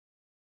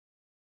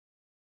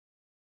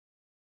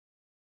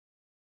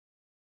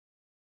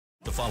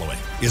The following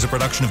is a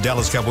production of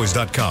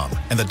DallasCowboys.com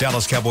and the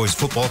Dallas Cowboys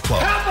Football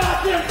Club.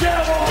 How about them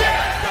Cowboys?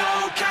 Yeah,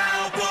 go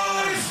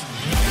Cowboys!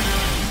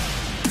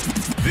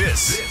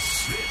 This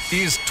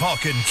is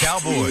Talkin'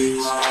 Cowboys.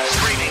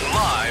 Streaming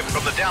live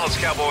from the Dallas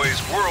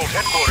Cowboys World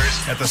Headquarters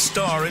at the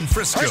Star in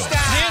Frisco.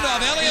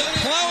 Handoff, Elliott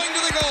plowing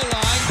to the goal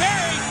line.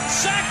 Barry,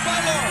 sacked by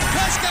Lawrence.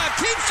 Prescott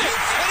keeps it,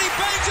 and he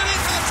bangs it in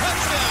for the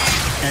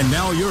touchdown. And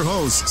now your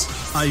hosts,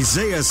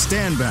 Isaiah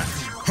Stanback,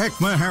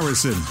 Heckma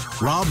Harrison,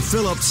 Rob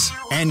Phillips,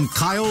 and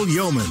Kyle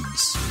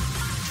Yeomans.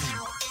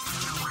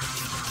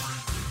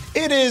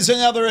 It is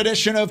another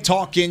edition of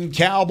Talkin'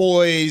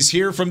 Cowboys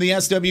here from the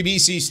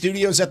SWBC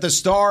studios at the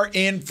Star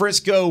in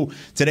Frisco.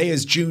 Today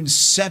is June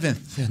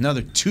 7th,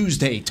 another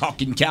Tuesday,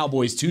 Talkin'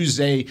 Cowboys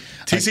Tuesday.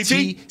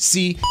 TCT?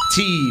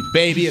 TCT,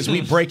 baby, as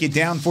we break it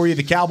down for you.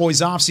 The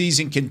Cowboys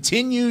offseason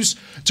continues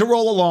to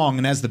roll along.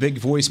 And as the big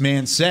voice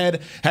man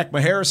said,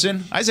 Heckma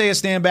Harrison, Isaiah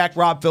Stanback,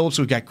 Rob Phillips,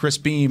 we've got Chris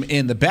Beam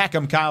in the back.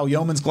 I'm Kyle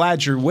Yeomans.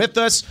 Glad you're with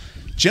us.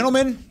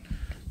 Gentlemen,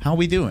 how are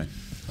we doing?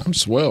 I'm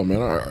swell, man.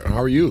 How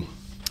are you?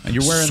 And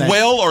you're wearing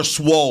swell or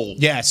swole?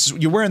 Yes,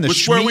 you're wearing the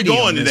Which way are we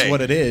going today? Is what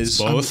it is.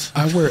 Both.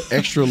 I wear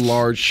extra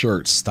large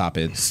shirts. Stop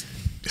it.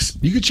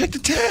 You can check the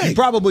tag. You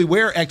probably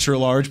wear extra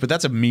large, but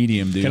that's a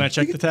medium, dude. Can I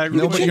check the tag?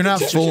 No, but you're not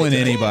fooling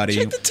anybody.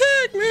 Check the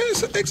tag, man.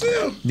 It's an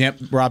XL. Yep,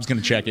 Rob's going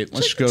to check it.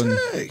 Let's check go.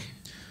 The tag.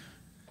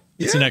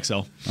 It's an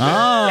XL.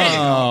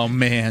 Oh,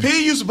 man.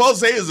 P, you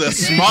supposed to say is a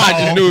small. I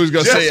just knew he was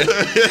going to say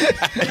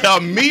it.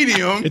 A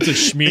medium. It's a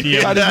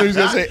schmedium. I just knew he was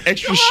going to say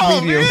extra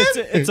schmedium.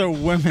 It's a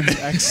women's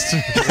extra.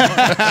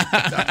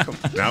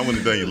 Now, I wouldn't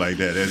have done you like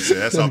that.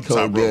 That's off the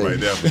top rope right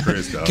there for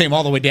Chris, though. Came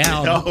all the way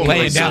down,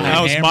 laying down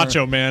That was hammer.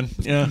 Macho Man.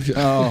 Yeah.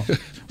 Oh.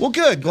 Well,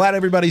 good. Glad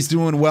everybody's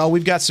doing well.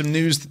 We've got some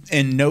news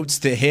and notes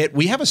to hit.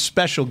 We have a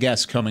special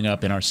guest coming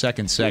up in our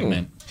second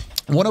segment,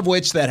 one of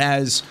which that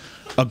has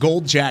a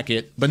gold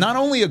jacket, but not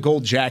only a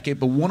gold jacket,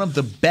 but one of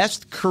the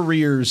best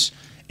careers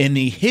in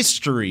the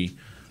history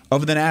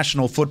of the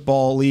National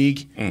Football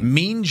League.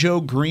 Mean Joe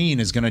Green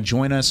is going to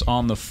join us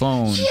on the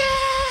phone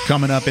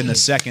coming up in the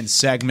second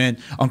segment.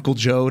 Uncle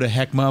Joe to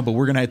Heckma, but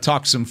we're going to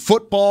talk some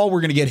football.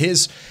 We're going to get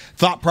his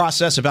thought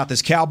process about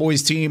this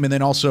Cowboys team, and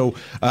then also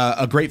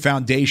a great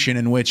foundation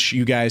in which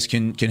you guys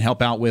can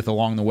help out with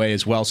along the way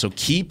as well. So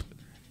keep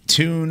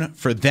tuned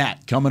for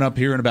that. Coming up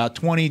here in about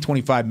 20,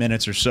 25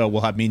 minutes or so,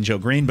 we'll have Mean Joe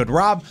Green. But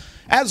Rob,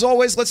 as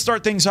always, let's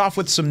start things off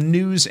with some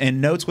news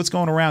and notes. What's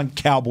going around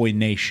Cowboy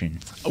Nation?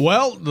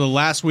 Well, the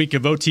last week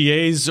of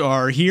OTAs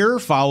are here,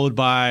 followed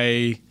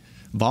by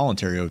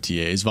voluntary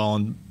OTAs,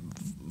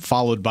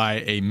 followed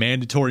by a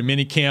mandatory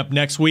minicamp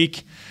next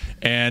week.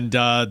 And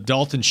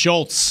Dalton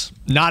Schultz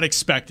not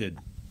expected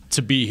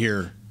to be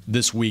here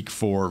this week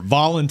for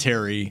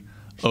voluntary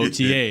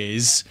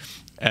OTAs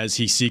as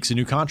he seeks a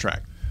new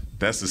contract.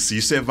 You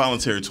said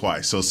voluntary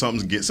twice, so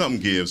something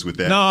gives with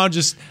that. No,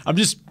 I'm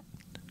just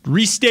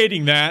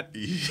restating that.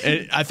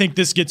 I think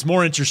this gets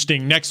more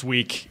interesting next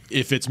week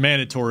if it's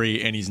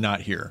mandatory and he's not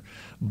here.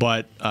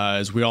 But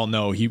as we all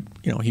know, he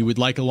would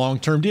like a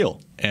long-term deal,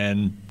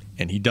 and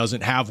he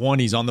doesn't have one.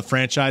 He's on the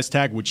franchise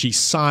tag, which he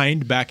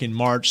signed back in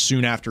March,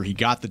 soon after he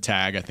got the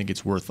tag. I think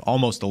it's worth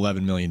almost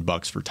 $11 million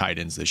for tight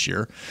ends this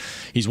year.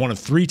 He's one of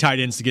 3 tight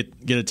ends to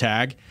get a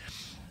tag.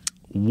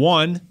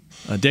 One,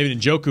 David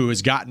Njoku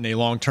has gotten a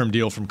long-term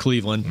deal from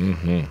Cleveland.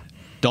 Mm-hmm.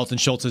 Dalton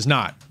Schultz has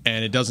not,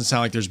 and it doesn't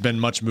sound like there's been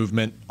much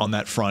movement on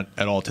that front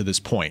at all to this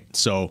point.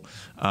 So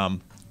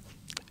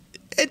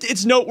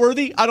it's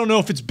noteworthy. I don't know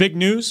if it's big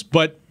news,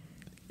 but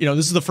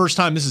this is the first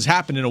time this has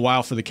happened in a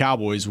while for the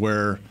Cowboys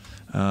where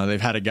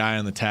they've had a guy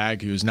on the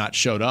tag who's not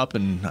showed up,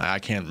 and I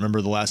can't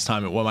remember the last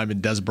time. It might have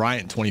been Des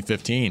Bryant in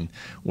 2015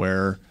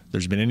 where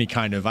there's been any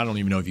kind of, I don't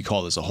even know if you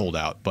call this a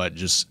holdout, but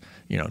just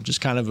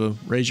kind of a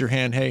raise your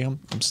hand. Hey, I'm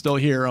still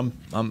here.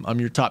 I'm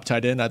your top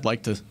tight end. I'd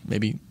like to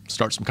maybe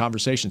start some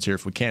conversations here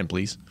if we can,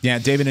 please. Yeah,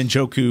 David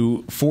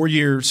Njoku, 4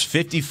 years,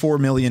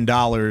 $54 million.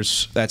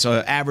 That's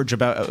an average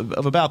of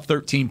about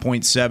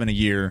 13.7 a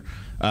year.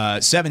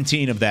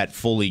 17 of that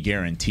fully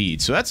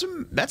guaranteed. So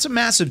that's a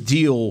massive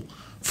deal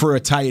for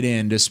a tight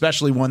end,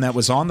 especially one that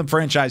was on the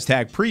franchise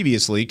tag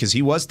previously because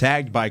he was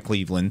tagged by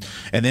Cleveland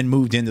and then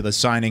moved into the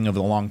signing of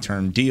the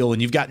long-term deal.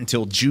 And you've got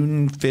until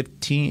June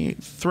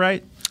 15th,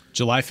 right?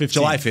 July 15th.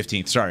 July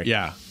 15th, sorry.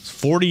 Yeah.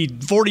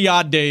 40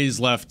 odd days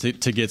left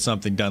to get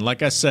something done.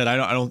 Like I said, I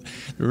don't.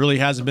 There really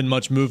hasn't been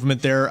much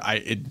movement there.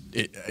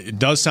 It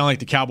does sound like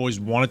the Cowboys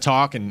want to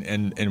talk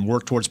and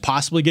work towards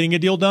possibly getting a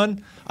deal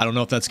done. I don't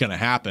know if that's going to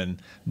happen,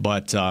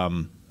 but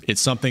it's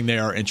something they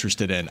are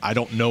interested in. I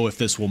don't know if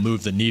this will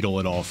move the needle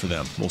at all for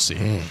them. We'll see.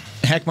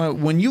 Heckma,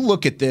 when you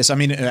look at this, I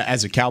mean,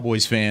 as a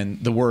Cowboys fan,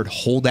 the word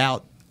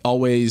holdout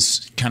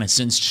always kind of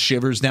sends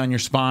shivers down your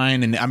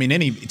spine. And I mean,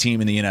 any team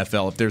in the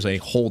NFL, if there's a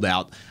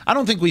holdout, I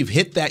don't think we've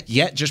hit that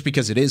yet just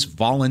because it is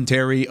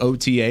voluntary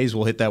OTAs.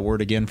 We'll hit that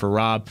word again for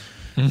Rob.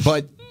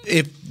 But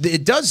if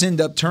it does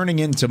end up turning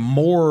into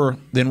more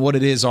than what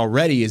it is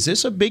already, is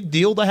this a big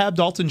deal to have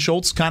Dalton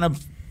Schultz kind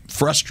of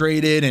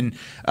frustrated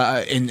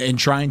and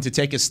trying to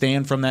take a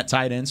stand from that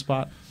tight end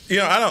spot?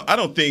 I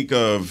don't think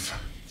of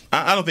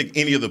I don't think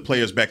any of the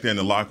players back there in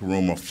the locker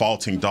room are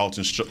faulting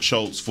Dalton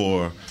Schultz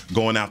for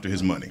going after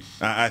his money.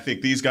 I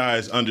think these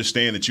guys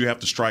understand that you have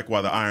to strike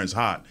while the iron's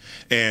hot.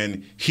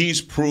 And he's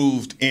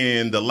proved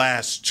in the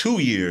last 2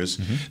 years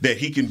that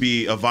he can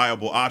be a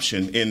viable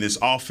option in this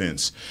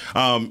offense.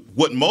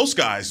 What most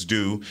guys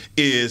do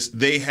is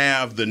they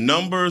have the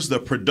numbers, the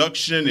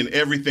production, and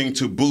everything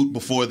to boot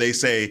before they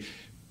say,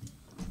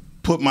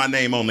 put my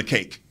name on the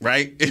cake,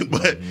 right?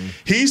 But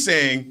he's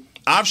saying,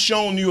 I've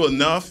shown you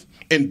enough.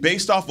 And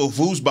based off of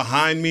who's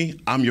behind me,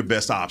 I'm your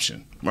best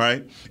option,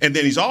 right? And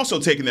then he's also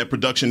taking that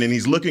production and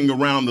he's looking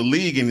around the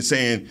league and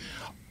saying,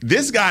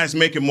 this guy's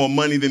making more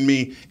money than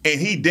me,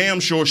 and he damn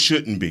sure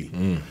shouldn't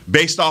be,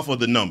 based off of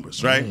the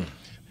numbers, right?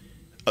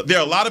 There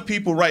are a lot of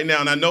people right now,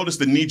 and I noticed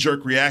the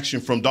knee-jerk reaction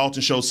from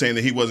Dalton Schultz saying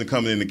that he wasn't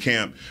coming into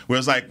camp, where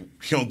it's like,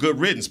 good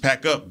riddance,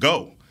 pack up,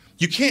 go.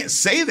 You can't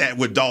say that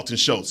with Dalton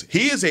Schultz.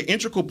 He is an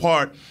integral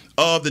part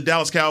of the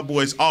Dallas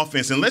Cowboys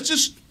offense, and let's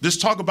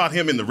just talk about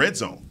him in the red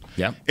zone.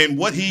 Yeah. And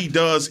what he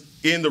does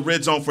in the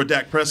red zone for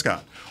Dak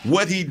Prescott,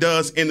 what he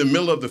does in the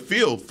middle of the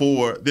field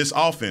for this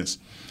offense.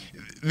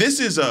 This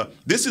is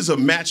a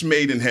match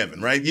made in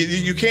heaven, right?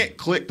 You can't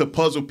click the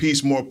puzzle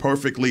piece more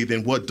perfectly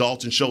than what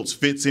Dalton Schultz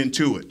fits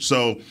into it.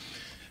 So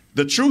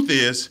the truth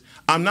is,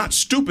 I'm not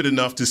stupid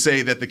enough to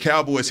say that the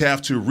Cowboys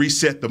have to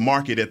reset the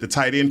market at the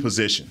tight end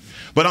position,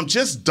 but I'm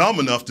just dumb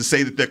enough to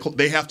say that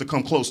they have to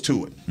come close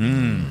to it.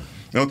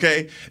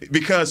 Okay?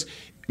 Because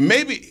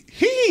maybe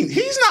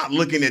he's not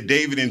looking at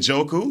David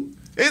Njoku.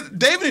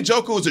 David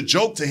Njoku is a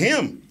joke to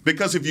him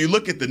because if you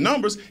look at the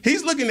numbers,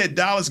 he's looking at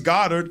Dallas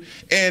Goedert,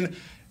 and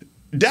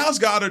Dallas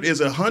Goedert is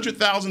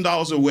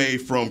 $100,000 away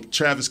from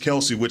Travis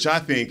Kelce, which I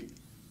think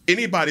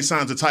anybody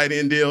signs a tight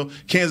end deal,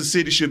 Kansas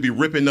City should be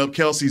ripping up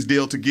Kelce's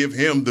deal to give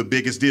him the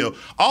biggest deal.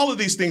 All of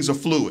these things are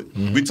fluid.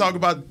 We talk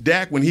about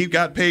Dak when he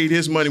got paid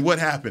his money. What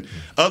happened?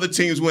 Other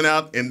teams went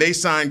out and they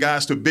signed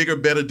guys to bigger,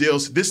 better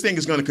deals. This thing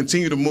is going to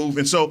continue to move.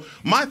 And so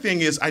my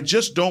thing is I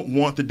just don't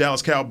want the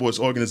Dallas Cowboys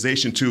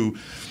organization to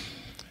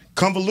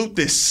convolute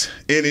this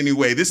in any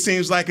way. This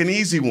seems like an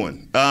easy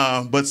one.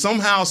 But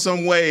somehow,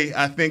 some way,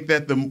 I think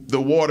that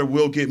the water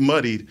will get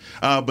muddied.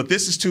 But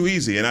this is too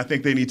easy, and I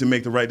think they need to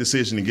make the right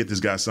decision and get this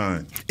guy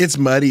signed. It's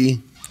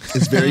muddy.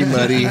 It's very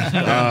muddy.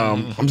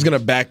 I'm just going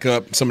to back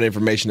up some of the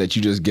information that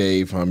you just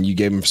gave. You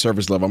gave him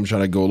service level. I'm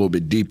trying to go a little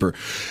bit deeper.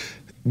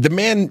 The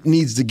man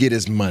needs to get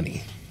his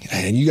money.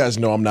 And you guys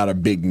know I'm not a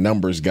big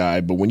numbers guy,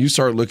 but when you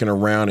start looking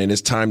around and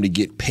it's time to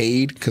get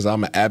paid, because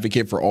I'm an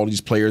advocate for all these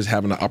players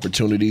having an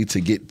opportunity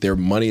to get their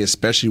money,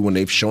 especially when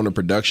they've shown the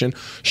production,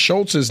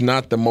 Schultz is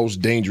not the most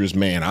dangerous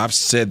man. I've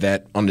said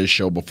that on this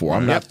show before.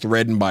 I'm not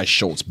threatened by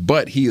Schultz,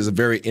 but he is a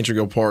very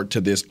integral part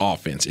to this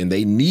offense, and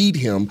they need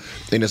him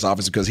in this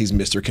offense because he's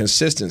Mr.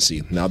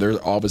 Consistency. Now, there's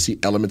obviously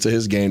elements of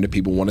his game that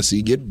people want to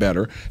see get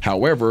better.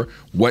 However,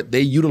 what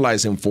they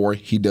utilize him for,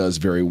 he does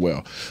very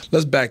well.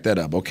 Let's back that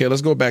up, okay?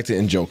 Let's go back to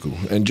Njoku.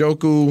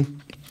 Njoku,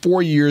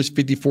 4 years,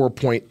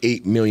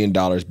 $54.8 million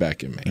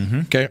back in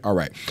May. Okay, all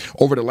right.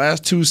 Over the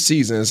last 2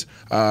 seasons,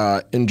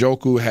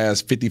 Njoku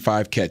has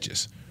 55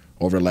 catches.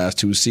 Over the last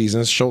 2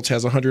 seasons, Schultz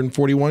has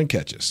 141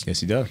 catches. Yes,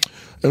 he does.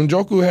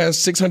 Njoku has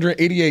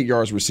 688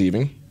 yards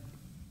receiving.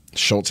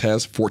 Schultz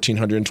has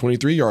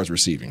 1,423 yards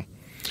receiving.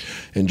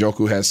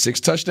 Njoku has 6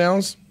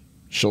 touchdowns.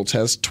 Schultz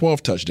has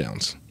 12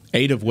 touchdowns.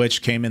 8 of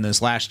which came in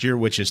this last year,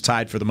 which is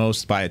tied for the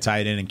most by a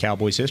tight end in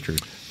Cowboys history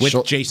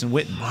with Jason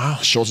Witten. Wow.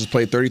 Schultz has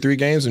played 33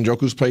 games and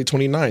Njoku's played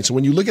 29. So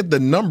when you look at the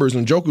numbers,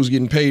 Njoku's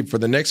getting paid for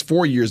the next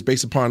 4 years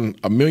based upon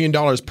 $1 million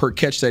per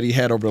catch that he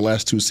had over the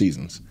last 2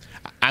 seasons.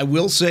 I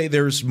will say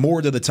there's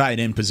more to the tight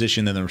end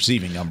position than the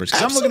receiving numbers.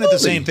 Because I'm looking at the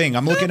same thing.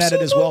 I'm looking at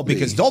it as well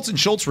because Dalton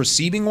Schultz,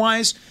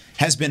 receiving-wise,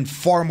 has been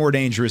far more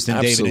dangerous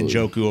than David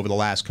Njoku over the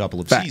last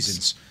couple of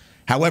seasons.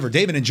 However,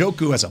 David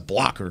Njoku as a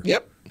blocker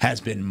has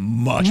been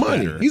much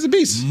better. He's a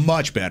beast.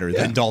 Much better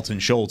than Dalton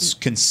Schultz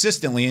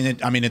consistently.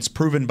 And it's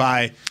proven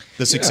by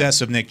the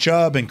success of Nick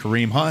Chubb and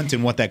Kareem Hunt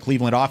and what that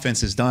Cleveland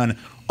offense has done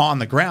on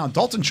the ground.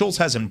 Dalton Schultz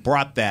hasn't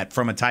brought that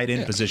from a tight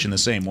end position the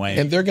same way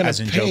and they're as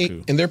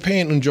Njoku. And they're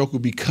paying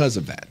Njoku because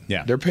of that.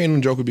 Yeah. They're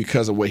paying Njoku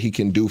because of what he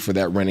can do for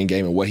that running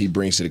game and what he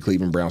brings to the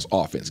Cleveland Browns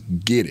offense.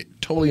 Get it.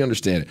 Totally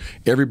understand it.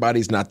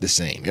 Everybody's not the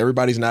same.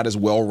 Everybody's not as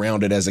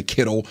well-rounded as a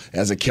Kittle,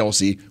 as a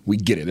Kelce. We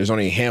get it. There's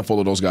only a handful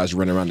of those guys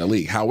running around the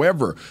league.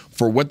 However,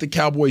 for what the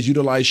Cowboys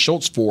utilize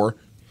Schultz for,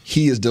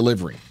 he is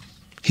delivering.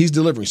 He's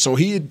delivering. So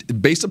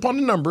based upon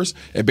the numbers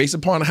and based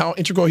upon how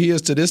integral he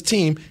is to this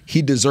team,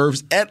 he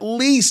deserves at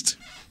least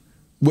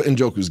what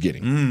Njoku's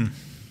getting.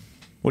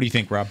 What do you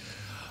think, Rob?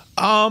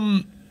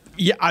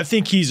 Yeah, I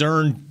think he's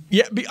earned.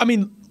 Yeah, I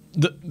mean,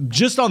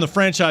 just on the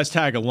franchise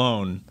tag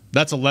alone,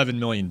 that's $11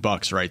 million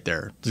right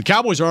there. The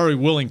Cowboys are already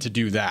willing to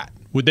do that.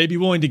 Would they be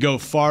willing to go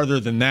farther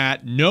than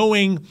that,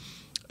 knowing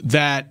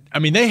that, I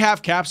mean, they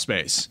have cap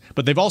space,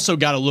 but they've also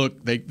got to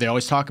look, they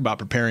always talk about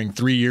preparing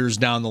 3 years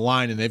down the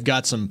line, and they've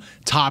got some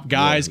top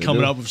guys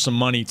coming up with some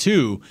money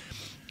too.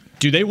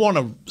 Do they want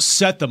to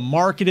set the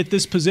market at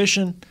this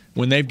position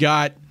when they've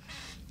got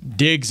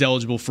Diggs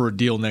eligible for a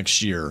deal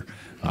next year.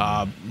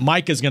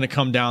 Micah's going to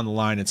come down the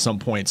line at some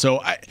point.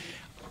 So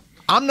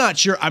I'm not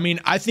sure. I mean,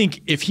 I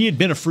think if he had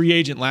been a free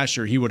agent last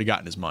year, he would have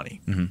gotten his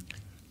money. Mm-hmm.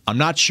 I'm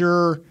not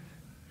sure.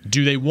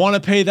 Do they want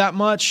to pay that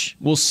much?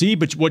 We'll see.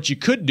 But what you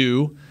could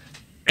do,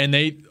 and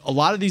a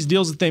lot of these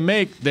deals that they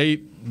make, they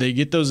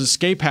get those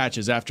escape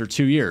hatches after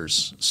 2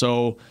 years.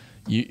 So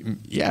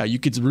you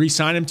could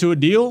re-sign him to a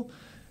deal,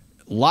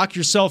 lock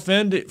yourself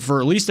in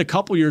for at least a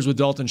couple years with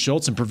Dalton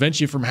Schultz, and prevent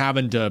you from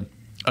having to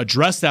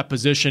address that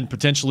position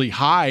potentially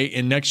high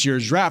in next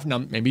year's draft. Now,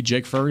 maybe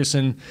Jake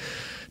Ferguson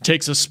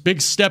takes a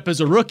big step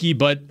as a rookie,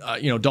 but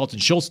Dalton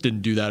Schultz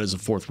didn't do that as a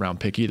 4th-round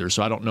pick either.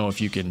 So I don't know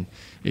if you can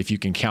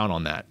count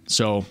on that.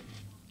 So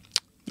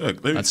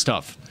that's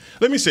tough.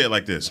 Let me say it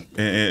like this,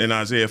 and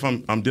Isaiah, if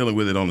I'm dealing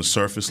with it on the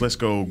surface, let's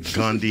go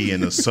Gundy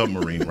in a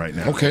submarine right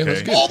now. Okay,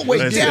 let's go all the way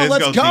down.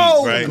 Let's go.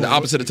 Deep, right? The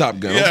opposite of Top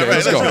Gun. Yeah, okay,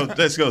 right.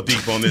 Let's go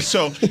deep on this.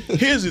 So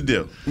here's the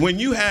deal: when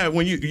you're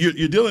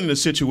dealing in a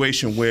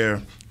situation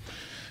where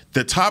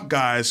the top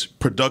guys,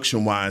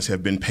 production-wise,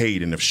 have been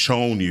paid and have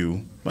shown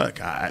you, look,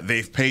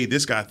 they've paid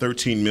this guy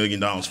 $13 million,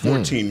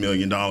 $14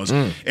 million,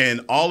 and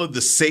all of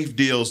the safe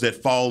deals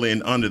that fall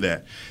in under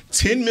that.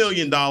 $10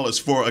 million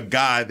for a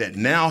guy that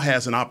now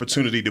has an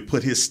opportunity to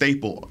put his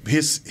staple,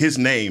 his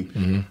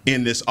name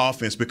in this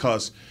offense,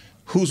 because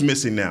who's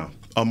missing now?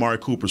 Amari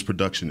Cooper's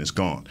production is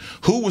gone.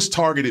 Who was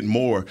targeted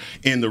more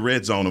in the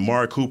red zone,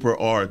 Amari Cooper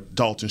or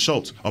Dalton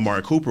Schultz?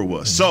 Amari Cooper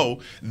was. So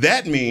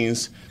that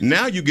means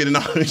now you get an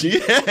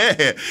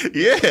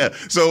yeah.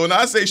 So when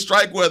I say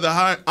strike where the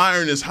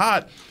iron is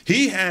hot,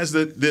 he has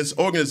this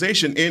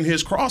organization in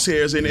his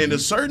crosshairs, and in a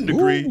certain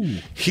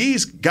degree,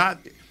 he's got.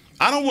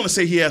 I don't want to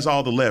say he has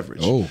all the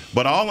leverage,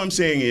 but all I'm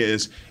saying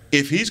is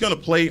if he's going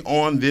to play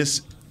on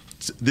this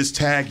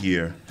tag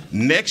year.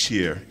 Next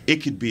year,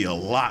 it could be a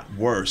lot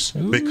worse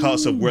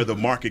because of where the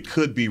market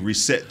could be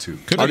reset to.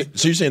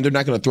 So you're saying they're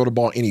not going to throw the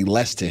ball any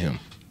less to him?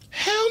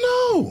 Hell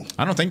no.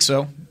 I don't think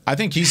so. I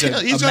think he's a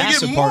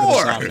massive get part of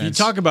this more. offense. You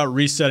talk about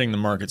resetting the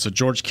market. So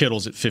George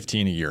Kittle's at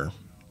 $15 a year.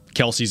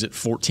 Kelsey's at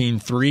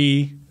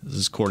 $14.3. This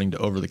is according to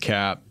Over the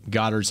Cap.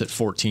 Goddard's at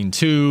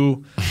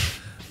 $14.2.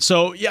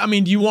 So, yeah, I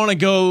mean, do you want to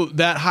go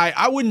that high?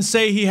 I wouldn't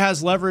say he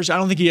has leverage. I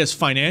don't think he has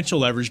financial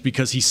leverage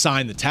because he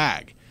signed the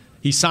tag.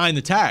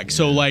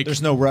 So,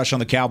 there's no rush on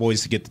the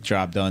Cowboys to get the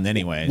job done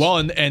anyways. Well,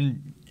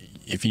 and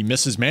if he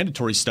misses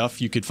mandatory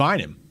stuff, you could fine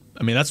him.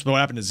 I mean, that's what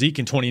happened to Zeke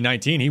in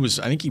 2019. I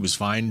think he was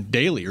fined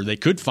daily, or they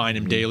could fine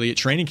him daily at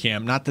training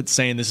camp. Not that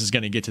saying this is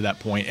going to get to that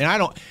point.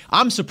 And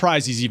I'm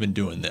surprised he's even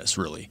doing this,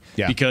 really.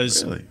 Yeah.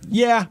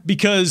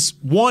 Because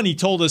one, he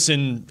told us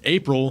in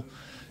April,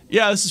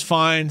 this is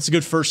fine. It's a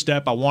good first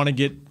step. I want to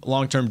get a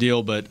long-term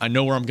deal, but I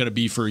know where I'm going to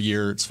be for a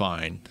year. It's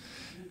fine.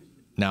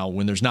 Now,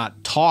 when there's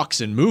not talks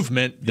and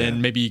movement,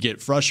 then maybe you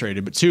get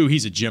frustrated. But 2,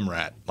 he's a gym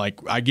rat. Like,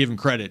 I give him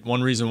credit.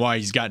 One reason why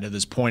he's gotten to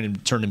this point and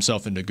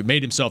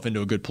made himself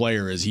into a good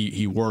player is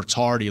he works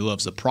hard. He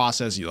loves the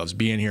process. He loves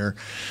being here.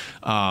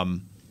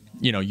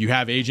 You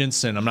have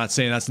agents, and I'm not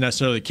saying that's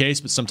necessarily the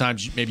case, but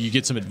sometimes maybe you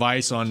get some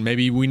advice on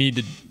maybe we need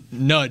to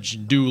nudge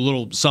and do a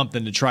little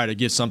something to try to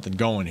get something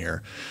going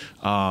here.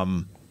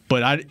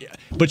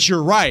 But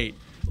you're right.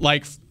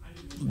 Like,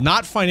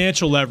 not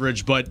financial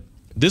leverage, but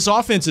this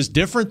offense is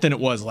different than it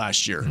was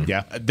last year.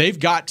 Yeah. They've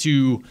got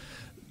to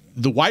 –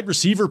 the wide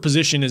receiver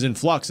position is in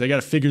flux. They got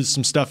to figure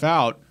some stuff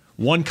out.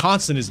 One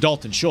constant is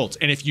Dalton Schultz.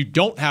 And if you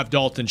don't have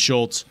Dalton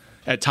Schultz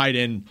at tight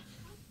end,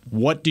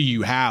 what do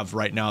you have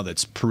right now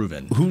that's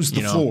proven? Who's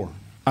the floor?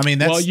 I mean,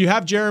 well, you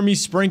have Jeremy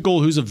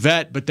Sprinkle, who's a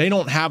vet, but they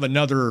don't have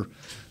another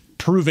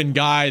proven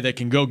guy that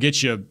can go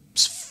get you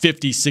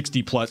 50,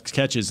 60-plus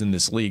catches in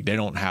this league. They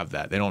don't have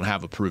that. They don't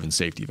have a proven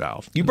safety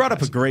valve. You brought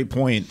up a great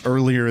point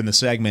earlier in the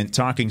segment,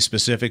 talking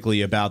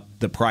specifically about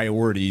the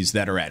priorities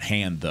that are at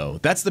hand, though.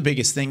 That's the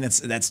biggest thing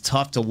that's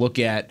tough to look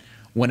at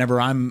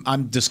whenever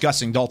I'm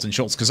discussing Dalton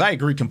Schultz, because I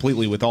agree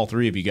completely with all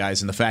three of you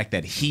guys in the fact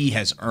that he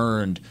has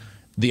earned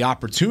the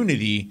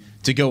opportunity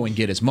to go and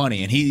get his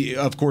money. And he,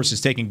 of course, is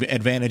taking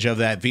advantage of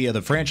that via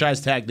the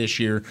franchise tag this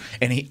year.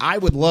 And I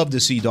would love to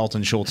see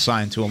Dalton Schultz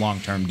sign to a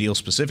long-term deal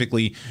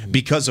specifically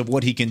because of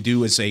what he can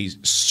do as a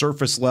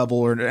surface level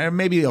or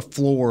maybe a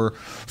floor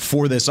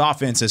for this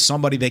offense as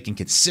somebody they can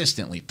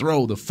consistently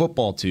throw the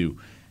football to.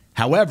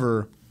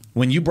 However,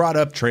 when you brought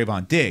up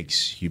Trayvon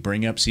Diggs, you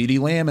bring up CeeDee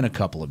Lamb in a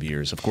couple of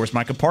years. Of course,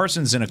 Micah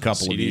Parsons in a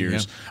couple of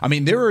years. Yeah. I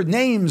mean, there are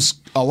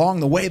names along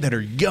the way that are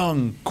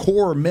young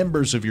core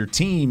members of your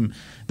team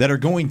that are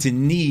going to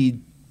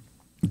need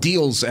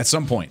deals at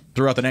some point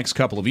throughout the next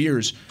couple of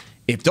years.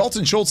 If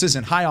Dalton Schultz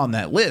isn't high on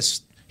that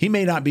list, he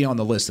may not be on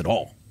the list at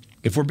all.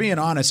 If we're being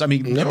honest, I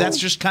mean, that's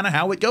just kind of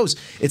how it goes.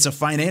 It's a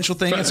financial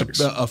thing. Facts. It's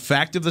a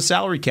fact of the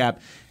salary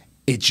cap.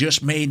 It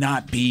just may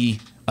not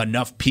be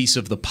enough piece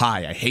of the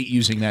pie. I hate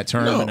using that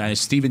term, and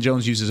Stephen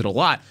Jones uses it a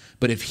lot.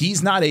 But if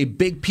he's not a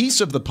big piece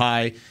of the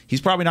pie,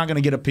 he's probably not going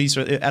to get a piece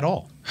at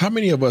all. How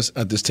many of us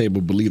at this table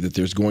believe that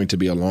there's going to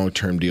be a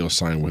long-term deal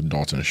signed with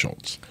Dalton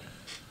Schultz?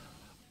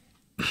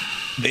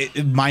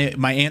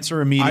 My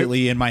answer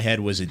immediately in my head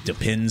was it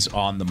depends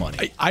on the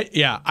money.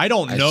 I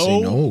don't know.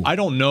 say no. I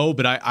don't know,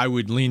 but I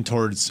would lean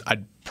towards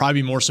I'd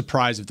probably be more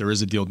surprised if there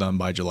is a deal done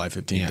by July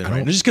 15th. Yeah,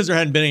 Right? Just because there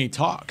hadn't been any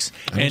talks.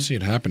 I don't see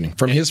it happening.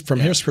 From his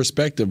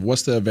perspective,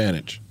 what's the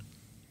advantage?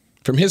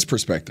 From his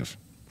perspective.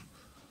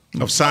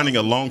 Of signing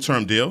a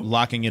long-term deal?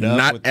 Locking it up.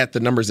 Not at the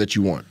numbers that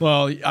you want.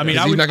 Well, I mean,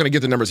 He's not going to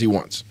get the numbers he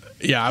wants.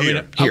 Yeah,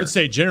 I would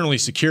say generally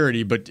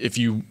security, but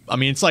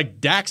it's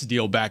like Dak's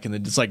deal back in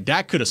it's like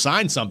Dak could have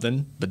signed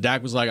something, but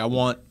Dak was like, I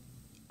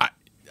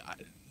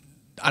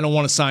don't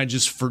want to sign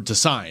just to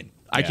sign.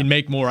 I can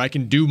make more. I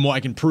can do more. I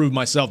can prove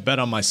myself, bet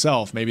on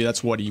myself. Maybe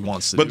that's what he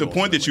wants to do. But the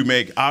point that you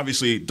make,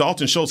 obviously,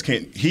 Dalton Schultz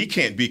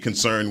can't be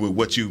concerned with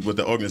what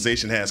the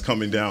organization has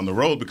coming down the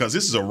road because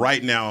this is a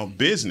right now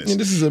business. And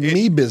this is a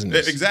me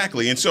business.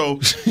 Exactly. And so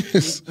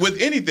with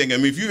anything, I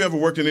mean, if you've ever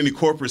worked in any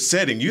corporate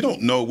setting, you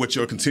don't know what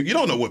you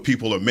don't know what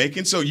people are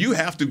making. So you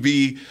have to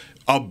be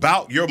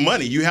about your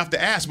money. You have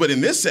to ask. But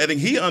in this setting,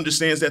 he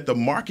understands that the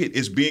market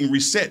is being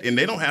reset and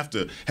they don't have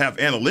to have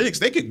analytics.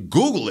 They could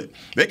Google it.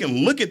 They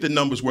can look at the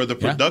numbers where the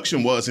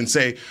production was and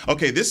say,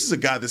 okay, this is a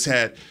guy that's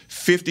had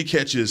 50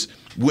 catches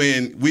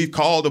when we've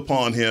called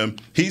upon him.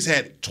 He's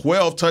had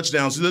 12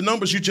 touchdowns. The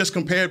numbers you just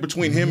compared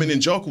between him and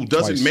Njoku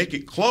doesn't make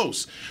it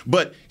close.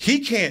 But he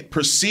can't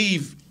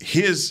perceive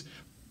his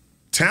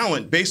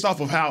talent based off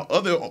of how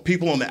other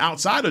people on the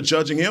outside are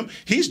judging him.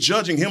 He's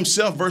judging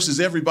himself versus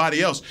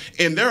everybody else.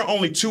 And there are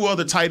only 2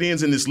 other tight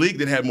ends in this league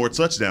that had more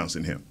touchdowns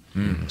than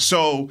him.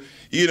 So,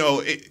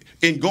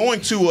 in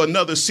going to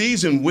another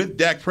season with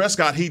Dak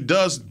Prescott, he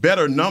does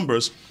better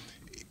numbers.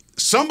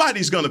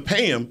 Somebody's going to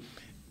pay him.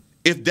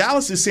 If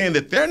Dallas is saying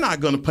that they're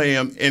not going to pay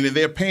him and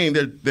they're paying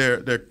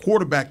their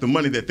quarterback the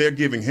money that they're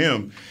giving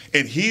him,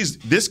 and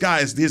this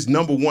guy is his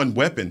number one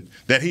weapon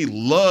that he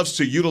loves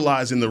to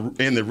utilize in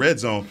the red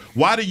zone,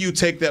 why do you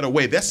take that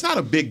away? That's not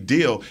a big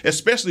deal,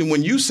 especially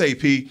when you say,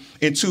 P,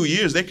 in 2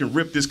 years they can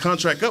rip this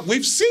contract up.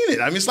 We've seen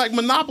it. I mean, it's like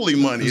monopoly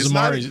money.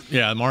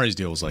 Amari's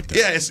deal was like that.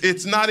 Yeah,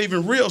 it's not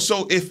even real.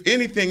 So if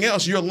anything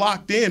else, you're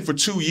locked in for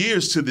 2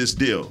 years to this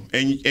deal,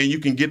 and you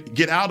can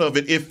get out of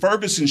it if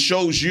Ferguson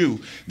shows you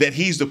that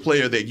he's the player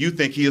that you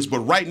think he is. But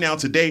right now,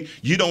 today,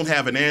 you don't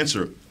have an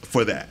answer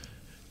for that.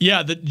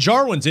 Yeah, the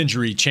Jarwin's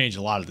injury changed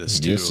a lot of this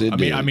too. Yes, it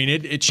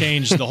did. It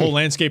changed the whole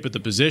landscape of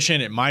the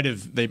position. They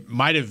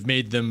might have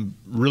made them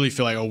really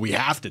feel like, oh, we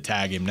have to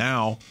tag him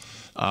now.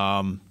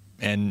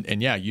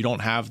 And you don't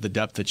have the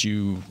depth that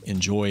you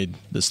enjoyed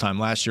this time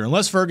last year,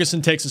 unless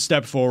Ferguson takes a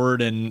step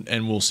forward,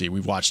 and we'll see.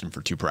 We've watched him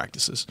for 2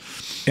 practices.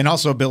 And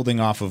also building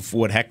off of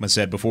what Heckma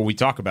said before we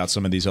talk about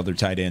some of these other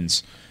tight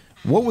ends,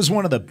 what was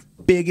one of the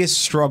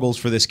biggest struggles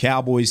for this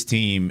Cowboys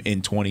team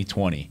in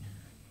 2020?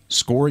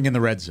 Scoring in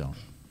the red zone.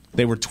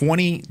 They were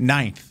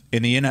 29th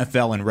in the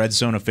NFL in red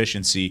zone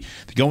efficiency.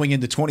 Going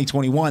into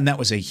 2021, that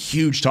was a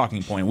huge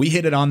talking point. We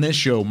hit it on this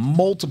show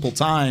multiple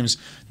times.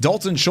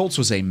 Dalton Schultz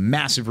was a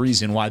massive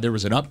reason why there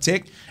was an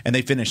uptick, and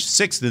they finished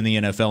 6th in the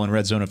NFL in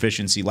red zone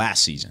efficiency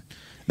last season.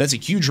 That's a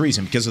huge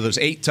reason because of those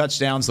 8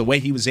 touchdowns, the way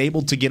he was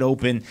able to get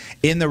open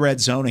in the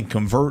red zone and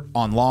convert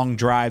on long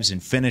drives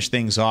and finish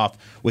things off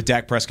with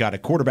Dak Prescott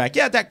at quarterback.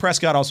 Yeah, Dak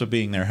Prescott also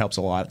being there helps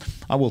a lot.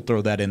 I will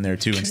throw that in there,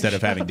 too, instead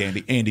of having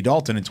Andy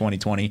Dalton in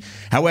 2020.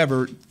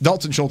 However,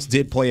 Dalton Schultz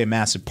did play a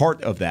massive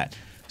part of that.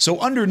 So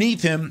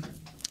underneath him,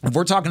 if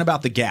we're talking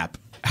about the gap,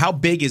 how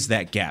big is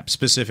that gap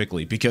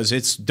specifically? Because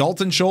it's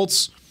Dalton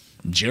Schultz,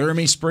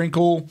 Jeremy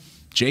Sprinkle,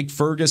 Jake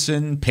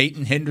Ferguson,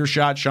 Peyton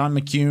Hendershot, Sean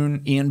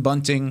McCune, Ian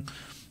Bunting.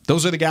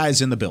 Those are the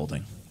guys in the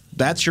building.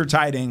 That's your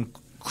tight end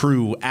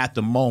crew at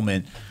the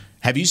moment.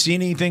 Have you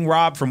seen anything,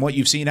 Rob, from what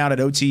you've seen out at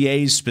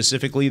OTAs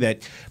specifically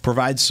that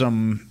provides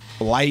some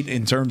light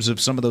in terms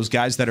of some of those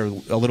guys that are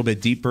a little bit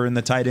deeper in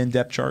the tight end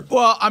depth chart?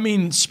 Well, I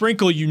mean,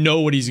 Sprinkle, you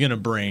know what he's going to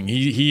bring.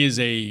 He is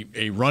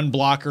a run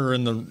blocker,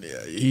 and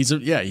he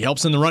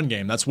helps in the run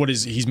game. That's what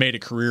he's made a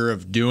career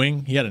of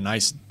doing. He had a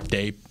nice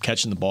day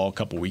catching the ball a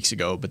couple weeks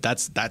ago, but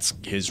that's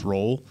his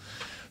role.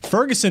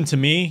 Ferguson, to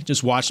me,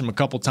 just watched him a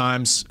couple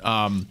times.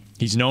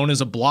 He's known as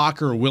a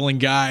blocker, a willing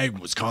guy.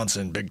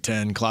 Wisconsin, Big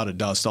Ten, cloud of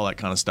dust, all that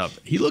kind of stuff.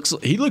 He looks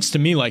to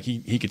me like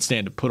he could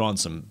stand to put on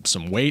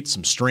some weight,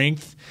 some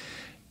strength,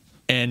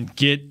 and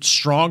get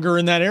stronger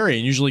in that area.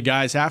 And usually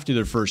guys have to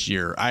their first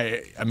year.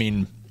 I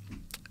mean,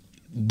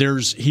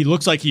 he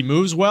looks like he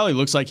moves well. He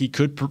looks like he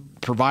could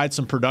provide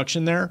some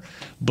production there,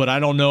 but I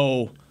don't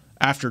know.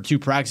 After 2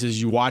 practices,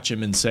 you watch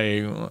him and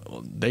say,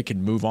 well, they could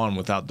move on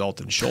without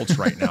Dalton Schultz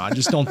right now. I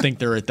just don't think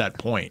they're at that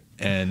point.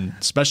 And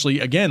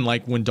especially, again,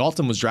 like when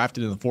Dalton was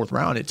drafted in the 4th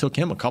round, it took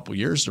him a couple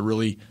years to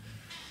really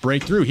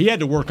break through. He had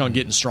to work on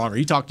getting stronger.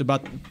 He talked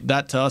about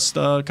that to us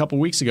a couple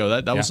weeks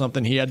ago. That was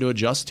something he had to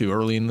adjust to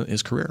early in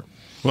his career.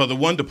 Well, the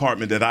one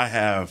department that I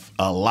have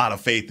a lot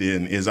of faith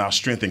in is our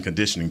strength and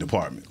conditioning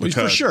department.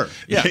 Because for sure.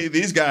 Yeah.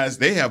 These guys,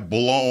 they have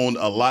blown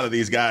a lot of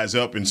these guys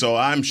up, and so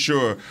I'm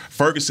sure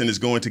Ferguson is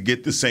going to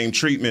get the same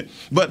treatment.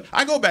 But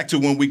I go back to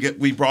when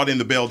we brought in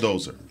the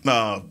Belldozer.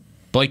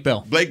 Blake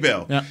Bell.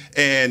 Yeah.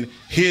 And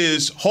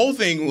his whole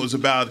thing was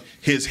about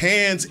his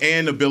hands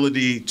and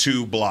ability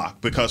to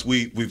block, because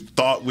we've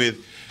thought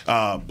with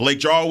Blake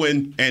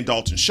Jarwin and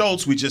Dalton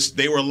Schultz,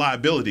 they were a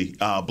liability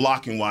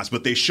blocking wise,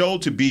 but they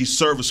showed to be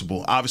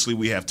serviceable. Obviously,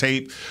 we have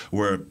tape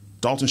where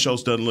Dalton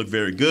Schultz doesn't look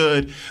very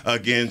good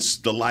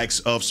against the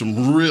likes of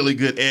some really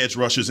good edge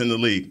rushers in the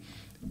league.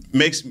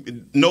 Makes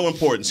no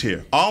importance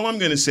here. All I'm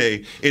going to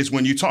say is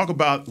when you talk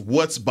about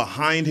what's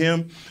behind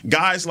him,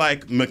 guys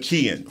like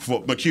McKeon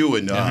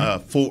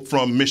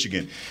from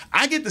Michigan,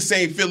 I get the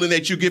same feeling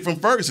that you get from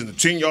Ferguson, the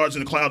 10 yards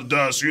in the cloud of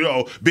dust,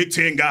 Big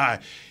Ten guy.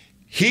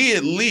 He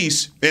at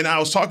least, and I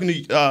was talking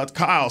to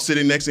Kyle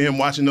sitting next to him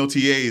watching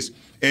OTAs,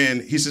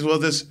 and he says, well,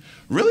 there's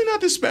really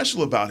nothing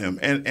special about him.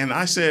 And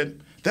I said,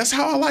 that's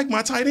how I like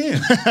my tight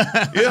end.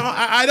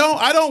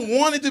 I don't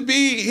want it to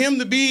be him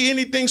to be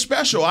anything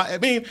special. I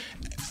mean,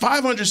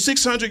 500,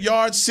 600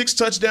 yards, 6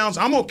 touchdowns,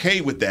 I'm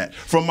okay with that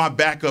from my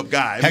backup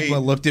guy.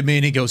 Heckma looked at me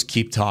and he goes,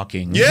 keep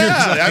talking.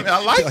 Yeah,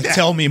 I like that.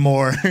 Tell me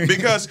more.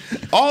 Because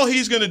all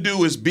he's going to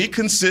do is be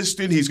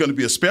consistent. He's going to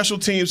be a special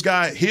teams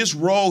guy. His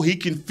role, he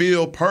can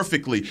fill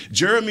perfectly.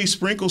 Jeremy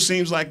Sprinkle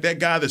seems like that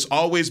guy that's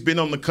always been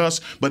on the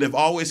cusp, but have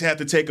always had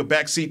to take a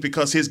back seat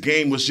because his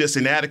game was just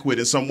inadequate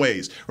in some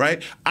ways,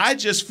 right? I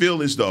just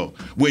feel as though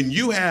when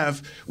you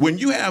have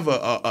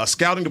a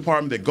scouting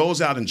department that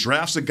goes out and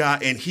drafts a guy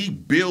and he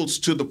builds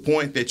to the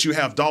point that you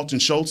have Dalton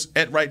Schultz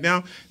at right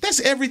now,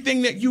 that's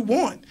everything that you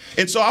want.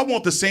 And so I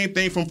want the same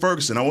thing from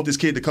Ferguson. I want this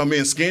kid to come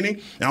in skinny,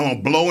 and I want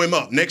to blow him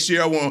up. Next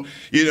year, I want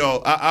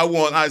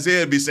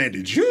Isaiah to be saying,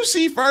 did you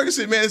see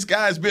Ferguson? Man, this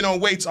guy's been on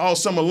weights all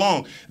summer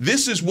long.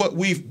 This is what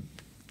we've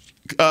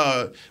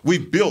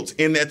built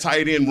in that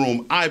tight end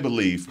room, I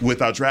believe,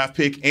 with our draft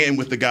pick and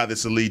with the guy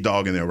that's the lead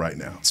dog in there right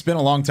now. It's been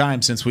a long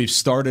time since we've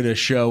started a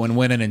show and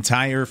went an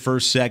entire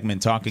first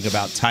segment talking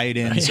about tight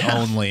ends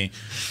only.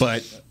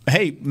 But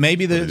hey,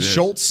 maybe the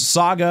Schultz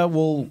saga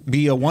will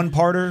be a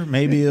one-parter.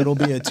 Maybe it'll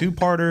be a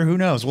two-parter. Who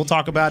knows? We'll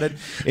talk about it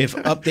if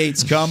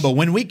updates come. But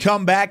when we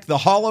come back, the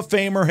Hall of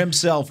Famer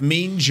himself,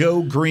 Mean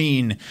Joe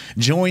Green,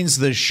 joins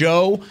the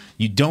show.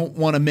 You don't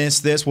want to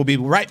miss this. We'll be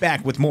right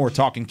back with more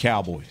Talking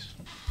Cowboys.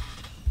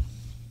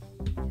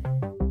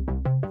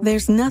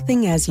 There's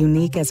nothing as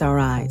unique as our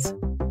eyes,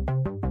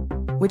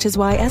 which is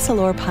why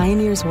Essilor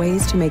pioneers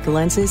ways to make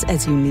lenses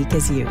as unique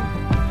as you.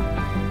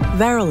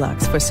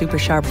 Verilux for super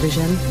sharp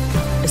vision,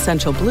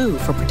 Essential Blue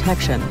for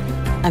protection,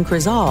 and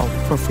Crizal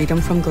for freedom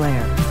from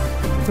glare.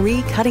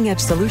 3 cutting-edge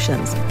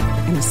solutions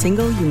in a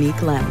single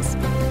unique lens.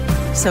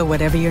 So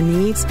whatever your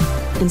needs,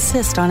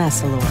 insist on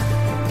Essilor.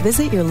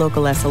 Visit your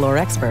local Essilor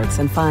experts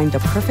and find the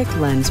perfect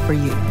lens for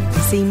you.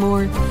 See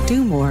more,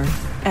 do more,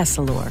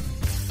 Essilor.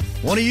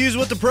 Want to use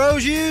what the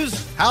pros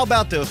use? How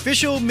about the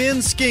official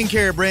men's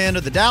skincare brand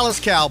of the Dallas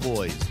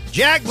Cowboys,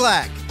 Jack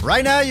Black?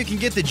 Right now, you can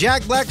get the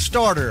Jack Black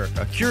Starter,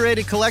 a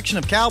curated collection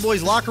of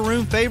Cowboys locker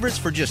room favorites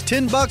for just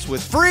 $10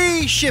 with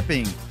free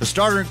shipping. The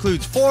starter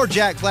includes 4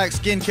 Jack Black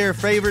skincare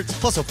favorites,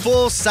 plus a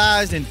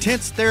full-sized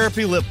intense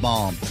therapy lip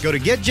balm. Go to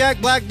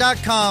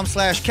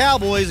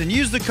getjackblack.com/Cowboys and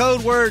use the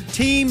code word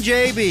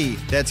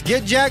TEAMJB. That's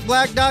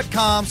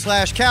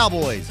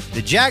getjackblack.com/Cowboys.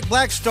 The Jack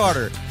Black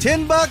Starter,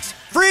 $10,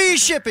 free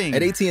shipping.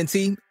 At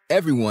AT&T,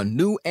 everyone,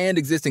 new and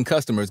existing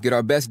customers, get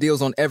our best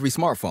deals on every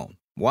smartphone.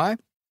 Why?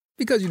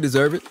 Because you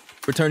deserve it.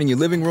 For turning your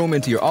living room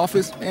into your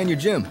office and your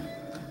gym.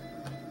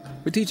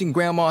 For teaching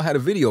Grandma how to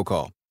video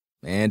call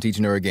and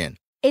teaching her again.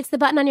 It's the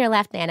button on your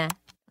left, Nana.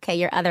 Okay,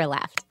 your other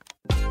left.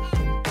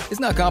 It's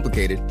not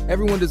complicated.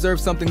 Everyone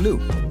deserves something new.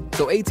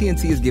 So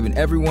AT&T is giving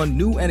everyone,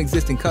 new and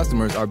existing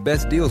customers, our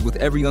best deals with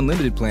every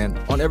unlimited plan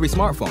on every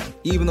smartphone,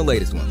 even the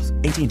latest ones.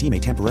 AT&T may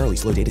temporarily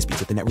slow data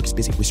speeds if the network is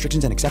busy.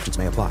 Restrictions and exceptions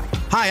may apply.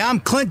 Hi, I'm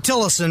Clint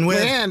Tillison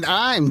with... And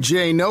I'm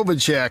Jay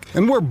Novacek,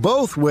 and we're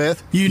both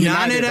with...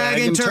 United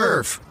Ag and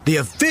Turf, the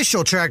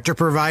official tractor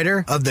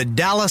provider of the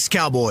Dallas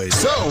Cowboys.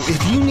 So,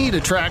 if you need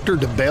a tractor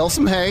to bale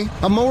some hay,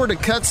 a mower to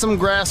cut some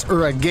grass,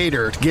 or a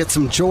gator to get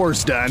some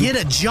chores done... Get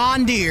a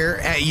John Deere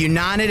at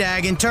United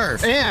Ag and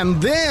Turf. And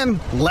then,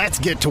 let's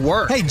get to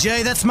work. Hey,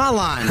 Jay, that's my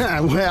line.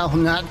 Well,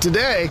 not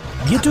today.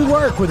 Get to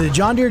work with a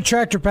John Deere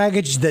tractor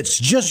package that's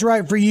just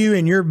right for you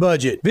and your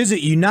budget.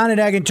 Visit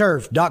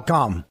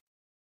UnitedAgAndTurf.com.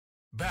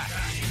 Back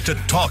to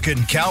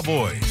Talking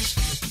Cowboys.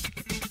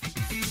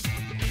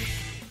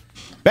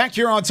 Back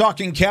here on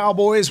Talking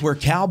Cowboys, we're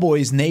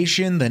Cowboys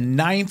Nation. The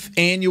 9th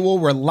annual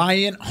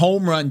Reliant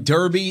Home Run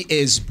Derby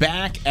is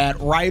back at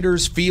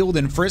Riders Field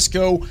in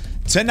Frisco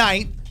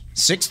tonight.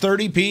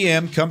 6:30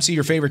 p.m. Come see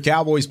your favorite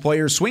Cowboys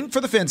players swing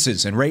for the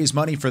fences and raise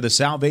money for the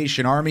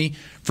Salvation Army.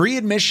 Free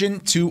admission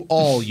to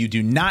all. You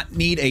do not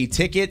need a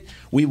ticket.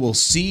 We will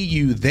see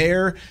you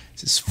there.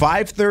 It's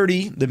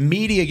 5:30. The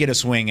media get a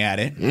swing at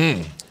it.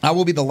 I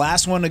will be the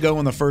last one to go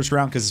in the first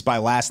round because it's by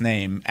last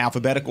name,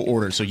 alphabetical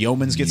order. So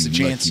Yeomans gets a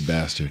chance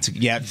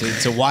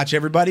to watch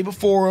everybody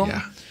before him.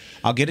 Yeah.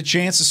 I'll get a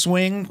chance to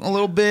swing a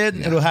little bit.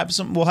 Yeah. We'll have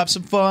some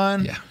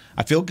fun. Yeah.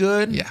 I feel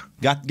good. Yeah.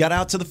 Got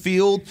out to the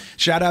field.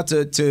 Shout out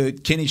to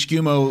Kenny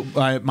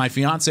Scumo, my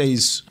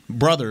fiance's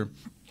brother.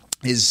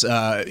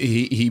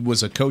 he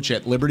was a coach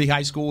at Liberty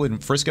High School in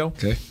Frisco.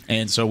 Okay.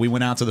 And so we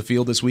went out to the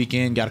field this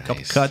weekend, got a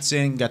couple cuts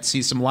in, got to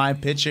see some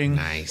live pitching.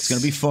 Nice. It's going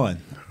to be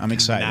fun. I'm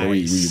excited. Were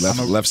you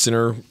left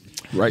center,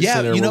 right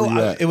center? You know, where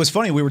were you at? it was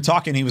funny. We were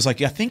talking. He was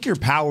like, I think your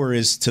power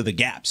is to the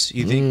gaps.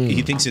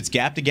 He thinks it's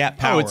gap-to-gap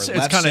power. It's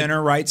left kinda,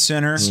 center, right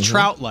center. It's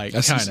Trout-like,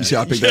 kind of. See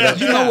how I picked that up?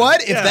 You know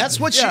what? If that's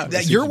what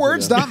your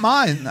words, not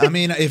mine. I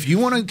mean, if you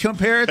want to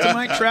compare it to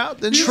Mike Trout,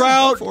 then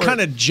Trout, kind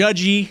of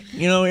judgy,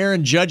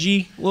 Aaron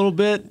Judgy a little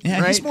bit. Yeah,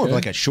 right? he's more of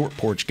like a short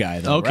porch guy,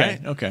 though. Okay,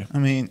 right? okay. I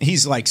mean,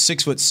 he's like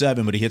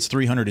 6'7", but he hits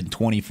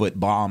 320-foot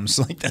bombs.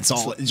 Like that's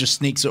all. It just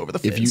sneaks over the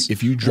fence.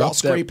 If you drop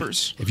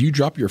scrapers, if you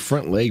drop your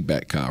front leg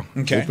back, Kyle,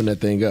 open that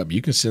thing up,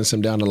 you can send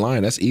some down the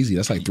line. That's easy.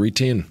 That's like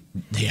 310.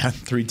 Yeah,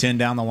 310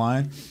 down the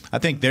line. I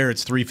think there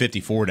it's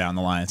 354 down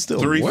the line. Still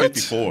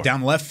 354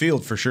 down left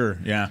field for sure.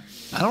 Yeah.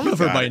 I don't know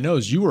if everybody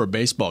knows you were a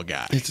baseball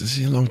guy. It's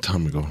a long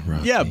time ago,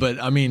 Rob. Yeah, but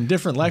I mean,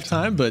 different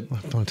lifetime. But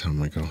long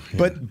time ago.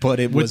 Yeah. But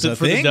it was a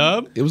for thing. The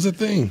dub? It was a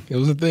thing. It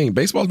was a thing.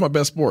 Baseball's my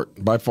best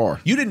sport by far.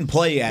 You didn't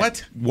play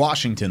at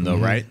Washington though,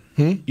 right?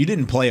 You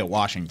didn't play at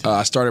Washington.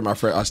 I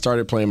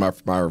started playing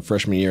my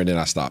freshman year, and then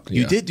I stopped.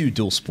 You did do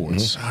dual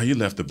sports. Oh, you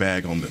left the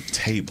bag on the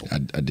table. I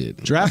did.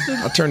 Drafted?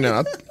 I turned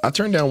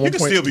down. You can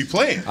still be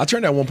playing. I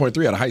turned down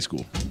 1.3 out of high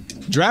school.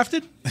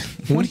 Drafted?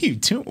 What are you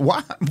doing?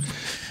 Why?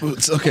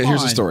 Okay,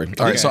 here's the story.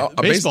 All right, so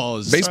baseball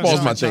is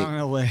my thing.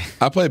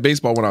 I played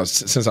baseball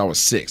since I was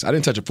 6. I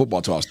didn't touch a football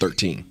until I was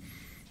 13.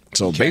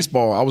 So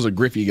baseball, I was a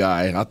Griffey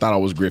guy. I thought I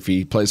was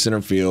Griffey. Played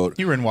center field.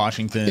 You were in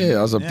Washington. Yeah,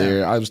 I was up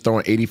there. I was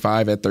throwing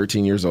 85 at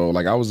 13 years old.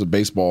 Like I was a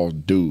baseball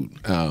dude,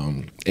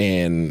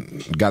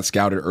 and got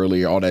scouted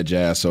earlier, all that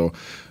jazz. So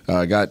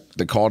I got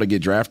the call to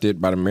get drafted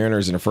by the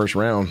Mariners in the first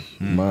round.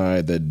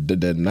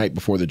 The night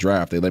before the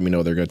draft, they let me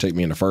know they're going to take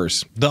me in the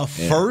first.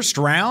 First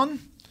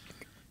round?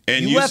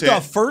 And you left a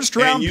first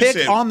round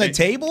pick on the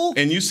table?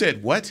 And you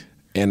said what?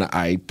 And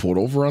I pulled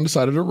over on the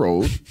side of the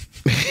road,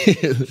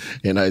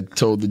 and I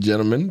told the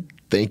gentleman,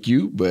 "Thank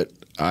you, but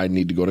I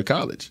need to go to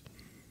college."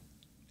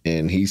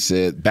 And he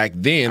said, "Back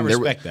then,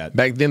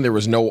 there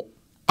was no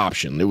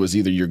option. It was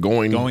either you're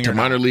going to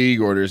minor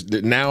league, or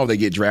now they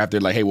get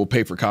drafted. Like, hey, we'll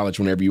pay for college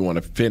whenever you want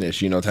to finish,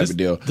 type of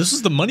deal." This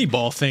is the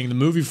Moneyball thing, the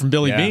movie from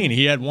Billy Bean.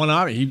 He had one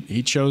option.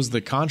 He chose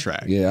the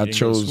contract. Yeah,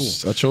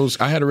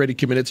 I had already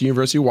committed to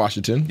University of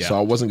Washington, so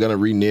I wasn't going to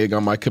renege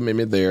on my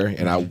commitment there,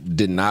 and I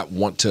did not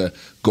want to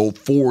go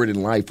forward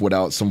in life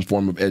without some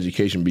form of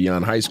education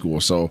beyond high school.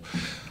 So,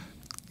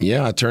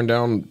 yeah, I turned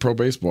down pro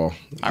baseball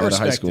out of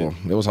high school.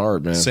 It was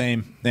hard, man.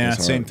 Same. Yeah,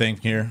 same thing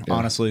here,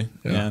 honestly.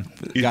 Yeah.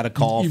 Got a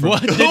call from...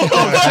 What? Wait a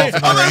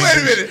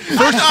minute.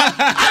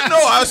 I know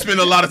I spend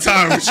a lot of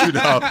time with you,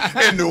 dog.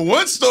 And the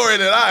one story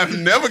that I have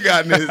never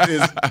gotten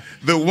is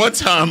the one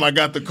time I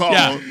got the call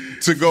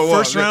to go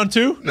first round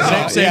too?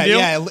 No. Same deal?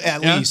 Yeah,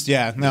 at least.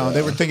 Yeah. No,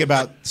 they were thinking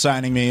about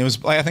signing me. It was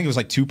I think it was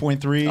like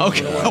 2.3.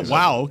 Okay.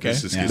 Wow. Okay.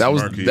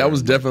 That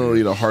was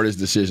definitely the hardest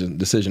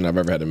decision I've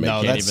ever had to make.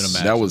 No, can't even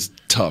imagine. That was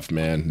tough,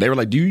 man. They were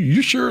like,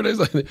 you sure?"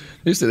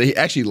 They said they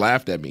actually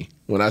laughed at me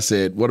when I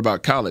said, "What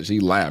about college?" He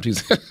laughed. He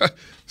said,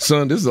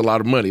 "Son, this is a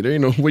lot of money. There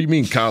ain't no. What do you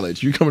mean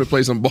college? You coming to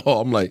play some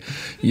ball?" I'm like,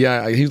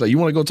 "Yeah." He's like, "You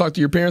want to go talk to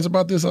your parents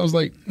about this?" I was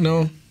like,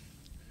 "No."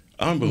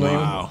 Unbelievable.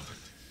 Wow.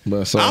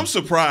 But I'm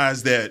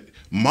surprised that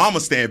Mama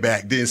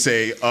Stand-Back didn't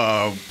say,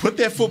 "Put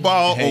that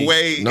football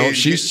away." No,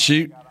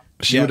 she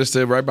would have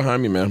stayed right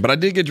behind me, man. But I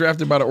did get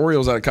drafted by the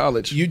Orioles out of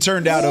college. You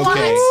turned out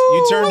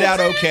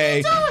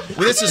okay.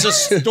 This is a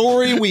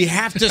story we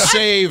have to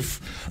save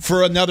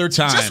for another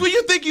time. Just when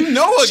you think you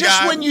know a guy.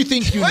 Just when you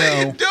think you know. What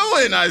are you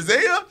doing,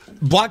 Isaiah?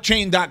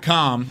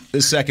 Blockchain.com,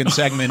 this second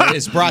segment,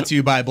 is brought to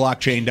you by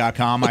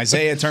Blockchain.com.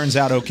 Isaiah turns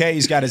out okay.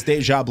 He's got his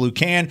Deja Blue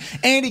can,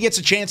 and he gets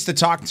a chance to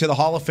talk to the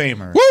Hall of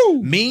Famer.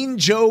 Woo! Mean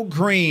Joe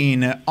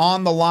Green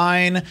on the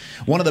line,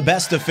 one of the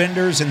best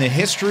defenders in the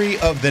history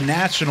of the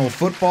National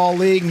Football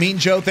League. Mean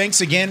Joe, thanks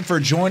again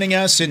for joining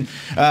us and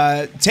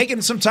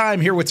taking some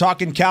time here with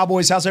Talking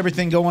Cowboys. How's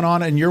everything going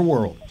on in your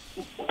world?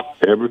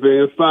 Everything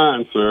is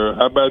fine, sir.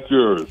 How about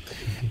yours?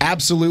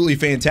 Absolutely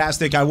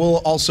fantastic. I will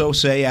also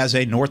say, as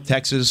a North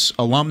Texas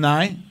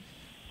alumni,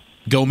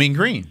 go Mean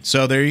Green.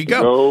 So there you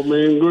go. Go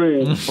Mean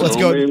Green. Let's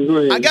go. Mean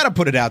Green. I got to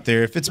put it out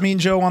there. If it's Mean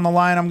Joe on the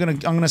line, I'm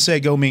gonna say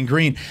go Mean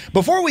Green.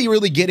 Before we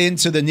really get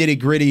into the nitty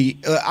gritty,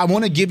 I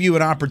want to give you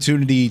an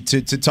opportunity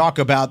to talk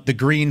about the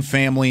Green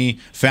Family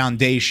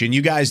Foundation.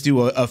 You guys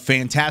do a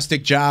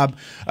fantastic job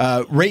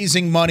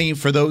raising money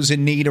for those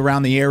in need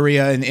around the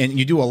area, and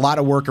you do a lot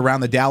of work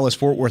around the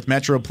Dallas-Fort Worth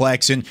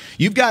Metroplex. And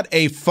you've got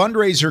a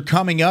fundraiser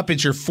coming up.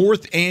 It's your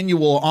 4th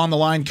annual On the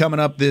Line coming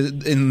up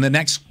in the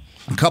next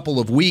couple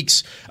of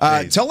weeks.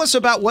 Tell us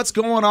about what's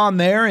going on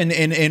there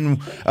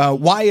and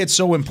why it's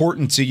so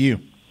important to you.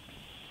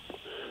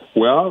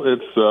 Well,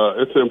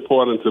 it's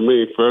important to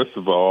me, first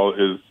of all,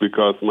 is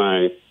because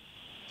my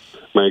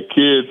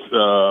kids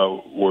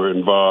were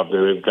involved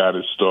and it got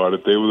it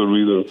started. They were the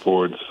reason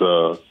for it's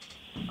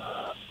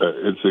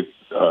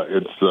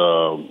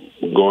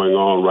going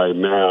on right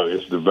now.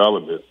 Its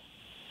development,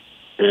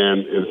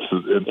 and it's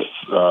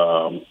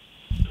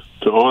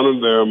to honor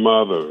their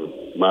mother,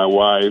 my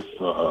wife,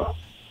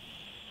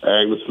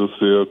 Agnes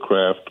Lucille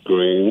Kraft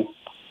Green,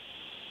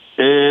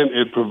 and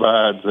it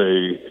provides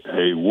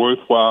a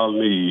worthwhile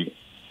need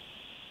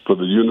for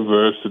the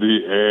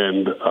university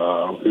and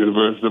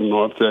University of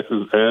North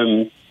Texas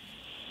and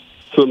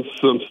some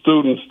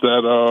students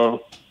that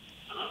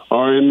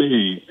are in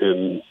need,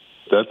 and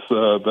that's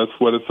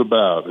what it's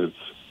about.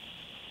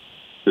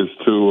 It's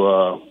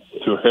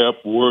to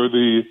help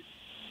worthy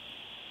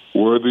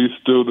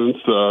students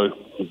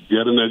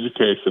get an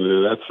education,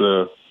 and that's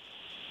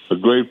a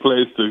great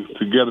place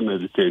to get an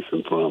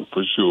education from,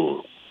 for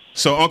sure.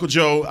 So, Uncle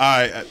Joe,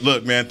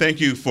 look, man, thank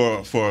you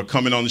for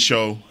coming on the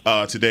show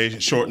today,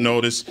 short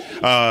notice.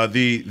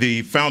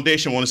 The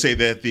foundation, I want to say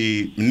that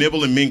the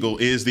Nibble and Mingle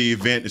is the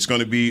event. It's going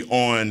to be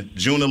on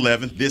June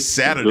 11th, this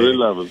Saturday. June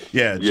 11th.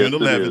 Yeah, June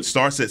 11th.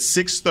 Starts at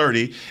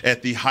 6:30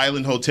 at the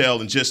Highland Hotel.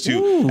 And just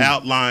to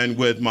outline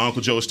what my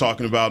Uncle Joe was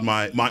talking about,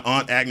 my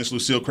Aunt Agnes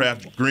Lucille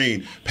Kraft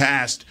Green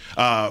passed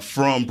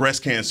from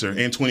breast cancer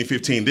in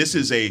 2015. This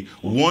is a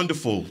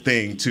wonderful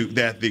thing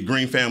that the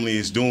Green family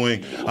is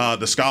doing.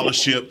 The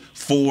scholarship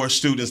for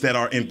students that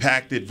are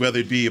impacted, whether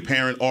it be a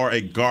parent or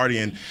a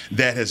guardian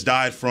that has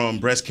died from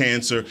breast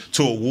cancer,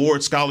 to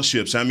award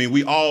scholarships. I mean,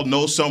 we all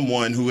know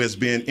someone who has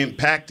been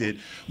impacted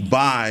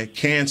by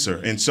cancer.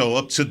 And so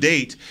up to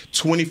date,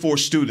 24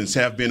 students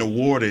have been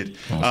awarded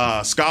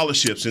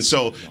scholarships. And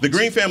so the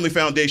Green Family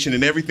Foundation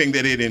and everything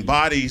that it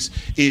embodies,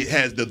 it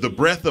has the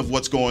breadth of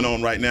what's going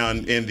on right now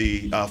in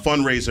the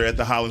fundraiser at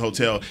the Highland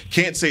Hotel.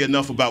 Can't say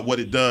enough about what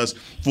it does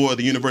for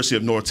the University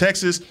of North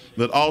Texas,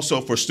 but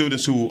also for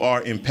students who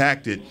are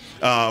impacted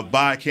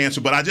by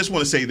cancer. But I just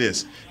want to say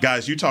this,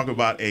 guys, you talk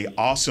about an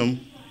awesome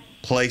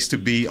place to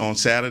be on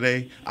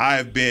Saturday.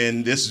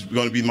 This is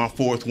going to be my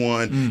fourth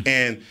one,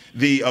 and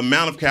the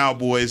amount of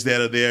Cowboys that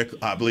are there,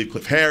 I believe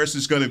Cliff Harris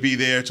is going to be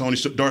there. Tony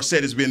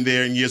Dorsett has been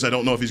there in years. I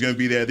don't know if he's going to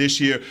be there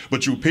this year,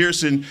 but Drew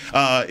Pearson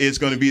is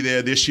going to be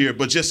there this year.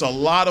 But just a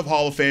lot of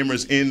Hall of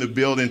Famers in the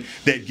building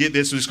that get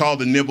this. It's called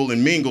the Nibble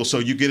and Mingle, so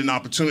you get an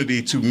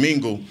opportunity to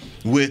mingle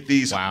with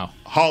these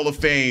Hall of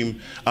Fame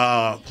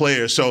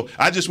players. So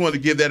I just wanted to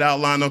give that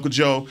outline, Uncle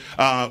Joe.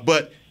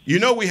 But you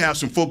know we have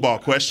some football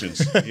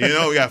questions. We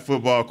got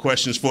football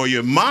questions for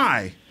you.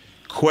 My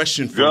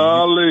question for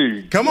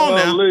you. Come on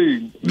now.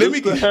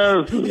 Mr.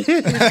 Harrison.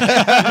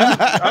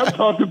 I'm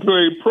talking to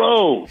a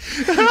pro.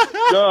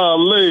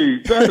 Golly,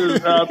 that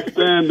is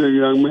outstanding,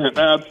 young man.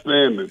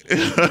 Outstanding.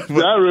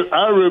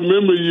 I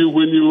remember you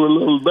when you were a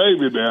little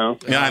baby now.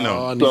 Yeah, I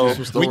know.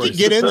 We can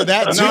get into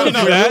that too if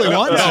you really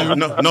want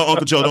to. No,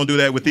 Uncle Joe, don't do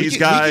that with these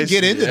guys. We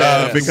can get into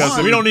that.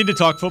 Because we don't need to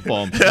talk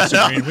football. We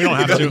don't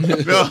have to.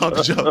 No,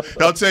 Uncle Joe,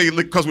 I'll tell you,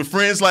 because with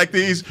friends like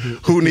these,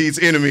 who needs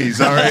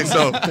enemies, all right?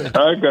 So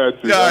I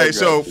got you. All right,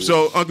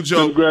 so Uncle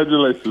Joe,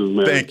 congratulations,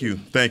 man. Thank you.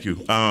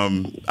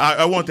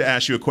 I want to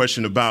ask you a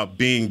question about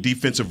being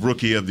Defensive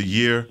Rookie of the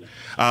Year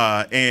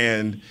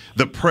and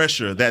the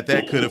pressure that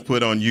could have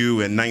put on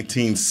you in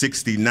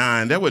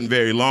 1969. That wasn't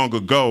very long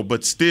ago,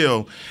 but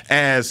still,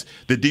 as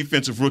the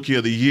Defensive Rookie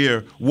of the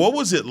Year, what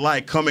was it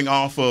like coming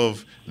off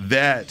of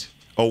that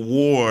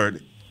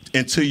award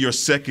into your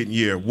second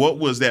year? What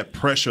was that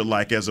pressure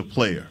like as a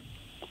player?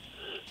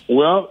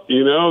 Well,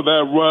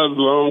 that was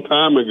a long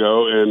time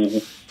ago,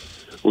 and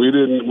we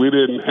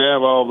didn't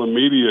have all the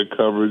media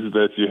coverage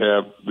that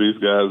these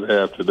guys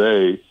have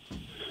today.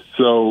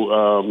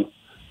 So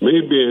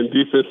me being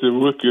Defensive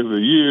Rookie of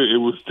the Year, it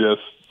was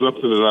just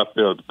something that I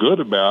felt good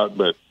about,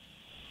 but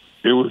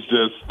it was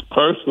just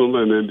personal,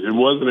 and it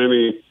wasn't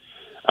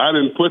I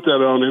didn't put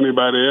that on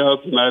anybody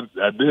else, and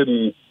I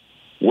didn't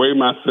weigh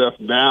myself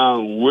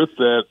down with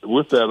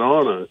that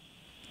honor.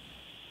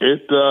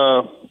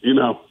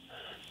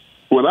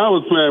 When I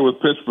was playing with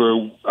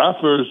Pittsburgh, our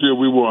first year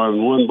we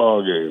won one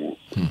ball game.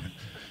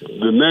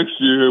 The next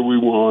year we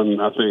won,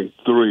 I think,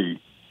 3.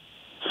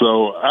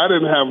 So I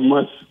didn't have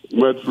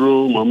much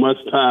room or much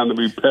time to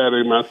be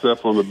patting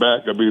myself on the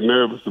back or be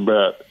nervous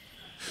about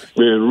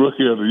being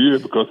Rookie of the Year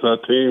because our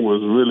team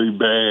was really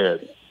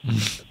bad.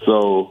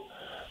 So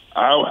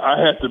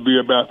I had to be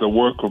about the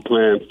work of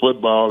playing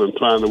football and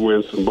trying to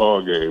win some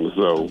ball games.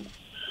 So,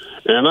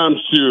 and I'm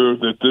sure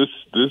that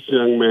this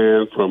young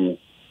man from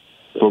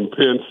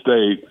Penn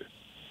State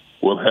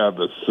will have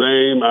the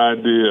same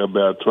idea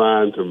about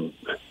trying to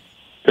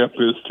help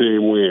his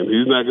team win.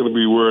 He's not going to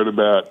be worried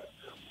about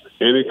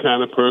any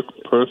kind of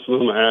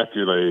personal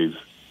accolades.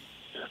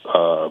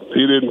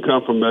 He didn't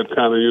come from that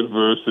kind of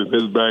university.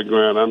 His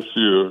background, I'm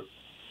sure,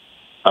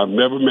 I've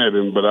never met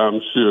him, but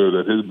I'm sure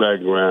that his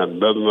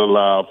background doesn't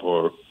allow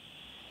for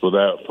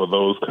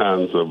those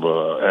kinds of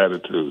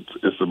attitudes.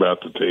 It's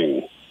about the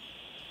team.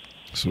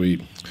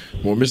 Sweet.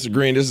 Well, Mr.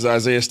 Green, this is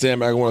Isaiah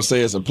Stanback. I want to say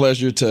it's a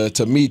pleasure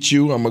to meet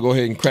you. I'm going to go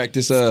ahead and crack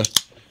this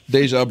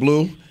Deja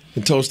Blue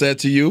and toast that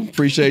to you.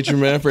 Appreciate you,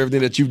 man, for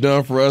everything that you've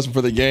done for us and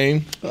for the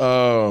game.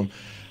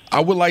 I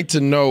would like to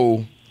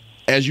know,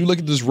 as you look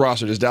at this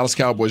roster, this Dallas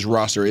Cowboys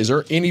roster, is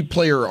there any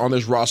player on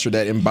this roster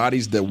that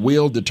embodies the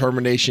will,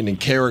 determination, and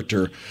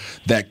character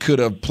that could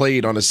have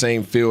played on the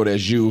same field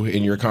as you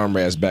and your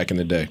comrades back in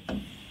the day?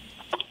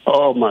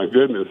 Oh my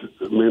goodness!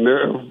 I mean,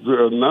 there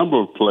are a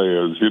number of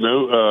players.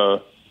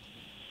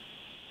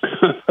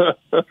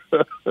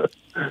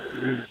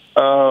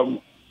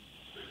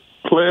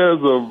 Players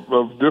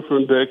of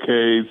different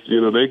decades.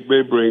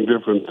 They bring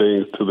different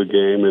things to the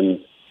game,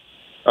 and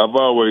I've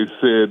always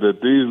said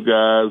that these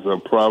guys are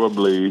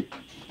probably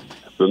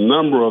the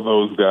number of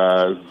those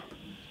guys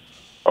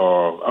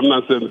are. I'm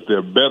not saying that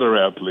they're better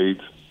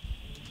athletes,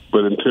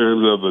 but in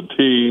terms of a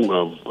team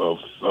of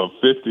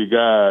 50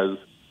 guys.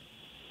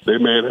 They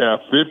may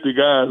have 50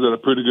 guys that are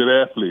pretty good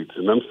athletes,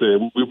 and I'm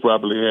saying we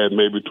probably had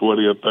maybe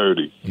 20 or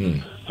 30.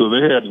 So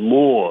they had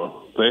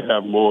more. They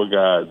have more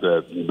guys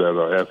that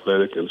are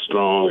athletic and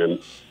strong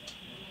and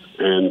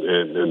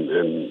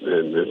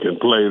can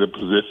play the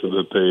position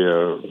that they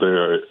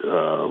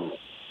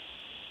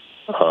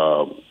are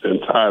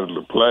entitled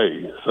to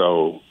play.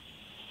 So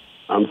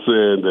I'm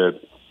saying that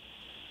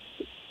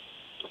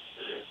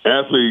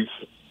athletes,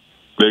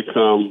 they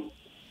come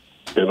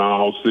in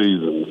all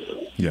seasons.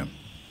 Yeah.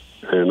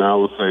 And I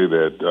would say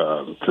that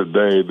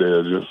today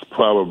there's just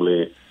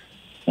probably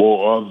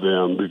more of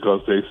them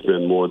because they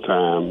spend more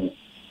time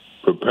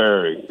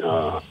preparing.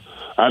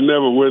 I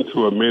never went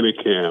to a mini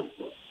camp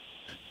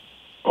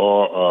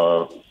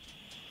or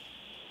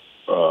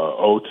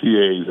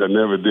OTAs. I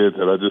never did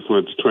that. I just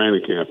went to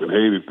training camp and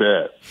hated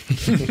that.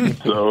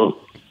 So,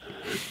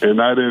 and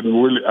I didn't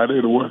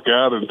work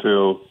out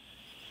until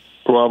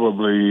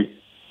probably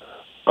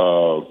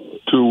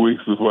 2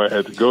 weeks before I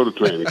had to go to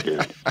training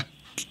camp.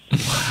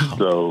 Wow.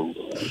 So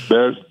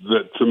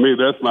to me,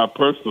 that's my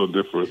personal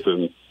difference,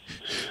 and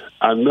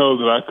I know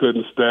that I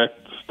couldn't stack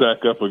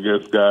up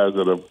against guys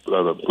that are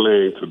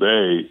playing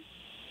today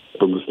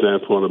from the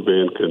standpoint of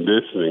being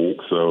conditioning.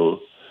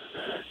 So,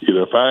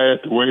 if I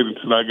had to wait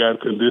until I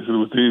got conditioned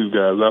with these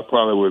guys, I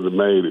probably wouldn't have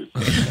made it.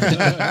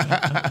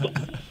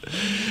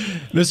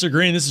 Mr.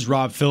 Green, this is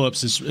Rob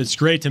Phillips. It's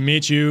great to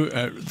meet you.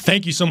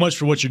 Thank you so much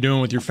for what you're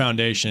doing with your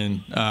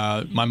foundation.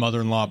 My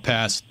mother-in-law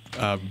passed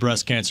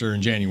breast cancer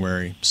in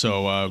January,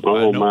 so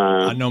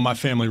I know my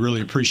family really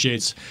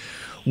appreciates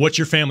what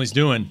your family's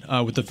doing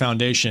with the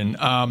foundation.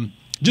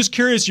 Just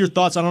curious your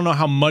thoughts. I don't know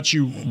how much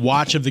you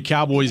watch of the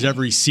Cowboys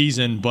every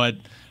season, but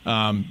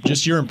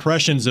just your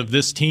impressions of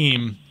this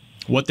team,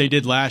 what they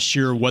did last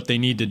year, what they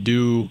need to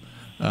do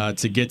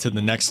to get to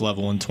the next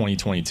level in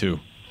 2022.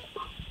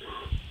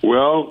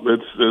 Well,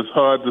 it's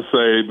hard to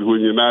say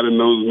when you're not in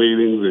those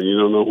meetings and you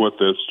don't know what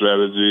their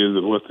strategy is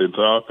and what they're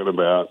talking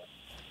about.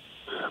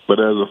 But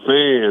as a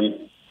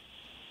fan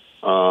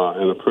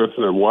and a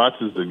person that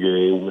watches the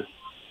game,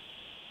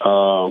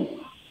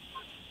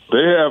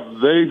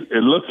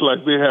 it looks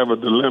like they have a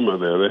dilemma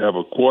there. They have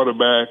a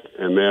quarterback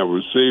and they have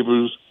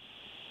receivers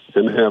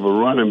and they have a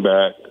running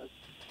back,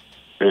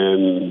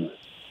 and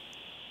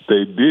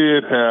they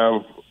did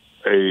have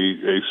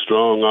a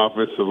strong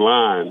offensive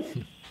line.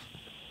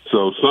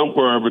 So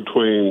somewhere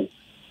between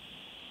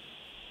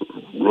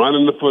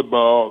running the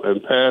football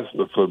and passing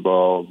the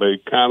football,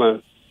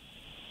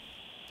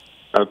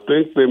 I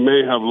think they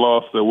may have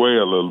lost their way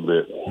a little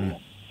bit.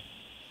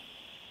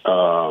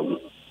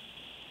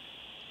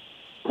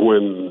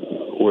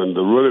 When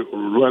the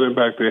running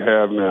back they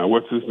have now,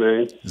 what's his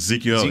name?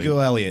 Ezekiel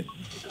Elliott.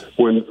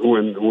 When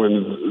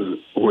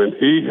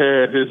he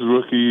had his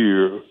rookie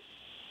year,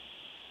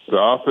 the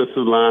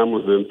offensive line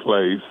was in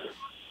place.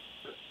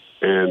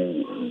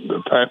 And the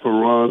type of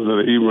runs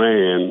that he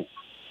ran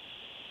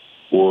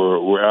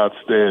were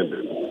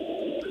outstanding,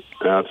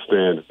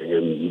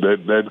 and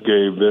that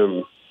gave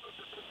them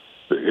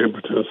the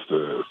impetus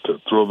to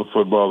throw the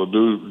football, to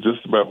do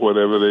just about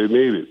whatever they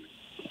needed.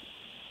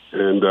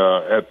 And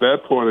at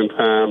that point in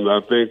time,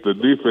 I think the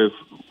defense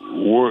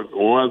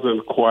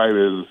wasn't quite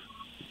as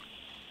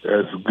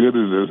good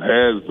as it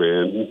has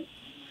been,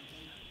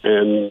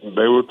 and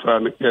they were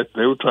trying to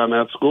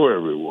outscore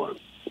everyone.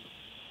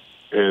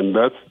 And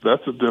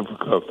that's a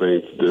difficult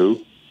thing to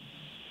do,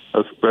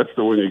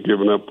 especially when you're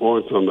giving up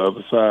points on the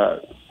other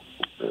side.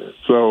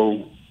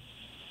 So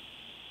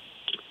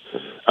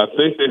I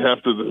think they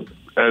have to,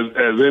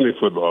 as any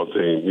football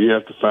team, you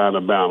have to find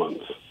a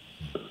balance.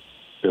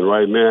 And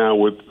right now,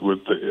 with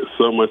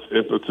so much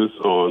emphasis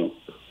on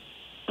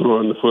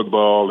throwing the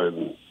football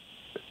and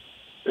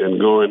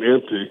going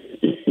empty,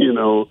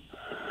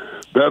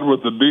 that was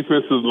the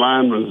defensive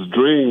lineman's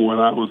dream when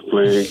I was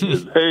playing.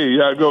 Is, hey,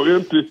 y'all go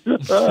empty.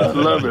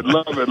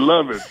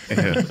 Love it.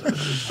 Yeah.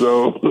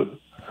 So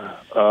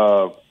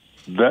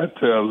that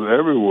tells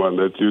everyone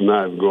that you're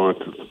not going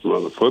to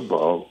run the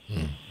football,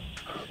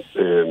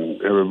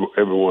 and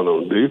everyone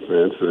on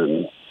defense.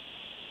 And,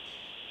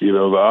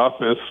 the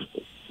offense,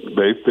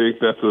 they think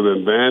that's an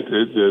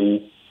advantage,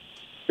 and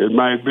it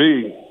might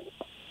be.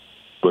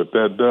 But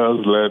that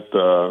does let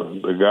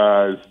the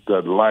guys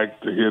that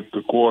like to hit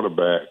the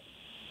quarterback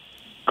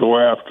go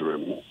after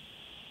him.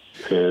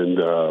 And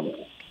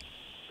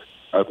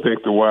I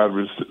think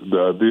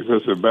the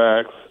defensive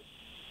backs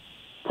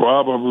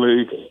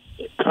probably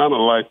kind of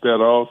like that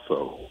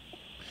also,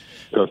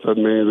 because that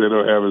means they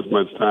don't have as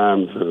much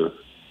time to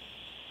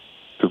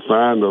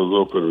find those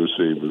open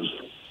receivers.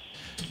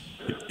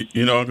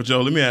 You know, Uncle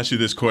Joe, let me ask you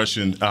this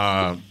question.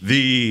 When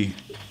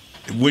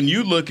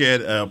you look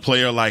at a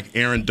player like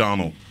Aaron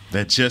Donald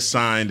that just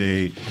signed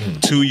a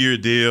 2-year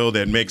deal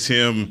that makes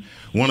him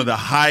one of the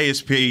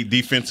highest paid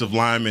defensive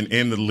linemen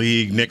in the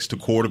league next to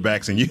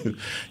quarterbacks, and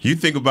you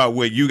think about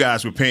what you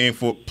guys were playing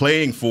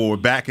for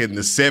back in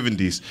the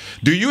 70s,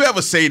 do you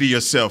ever say to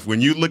yourself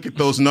when you look at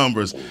those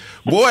numbers,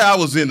 boy, I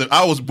was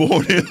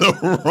born in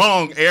the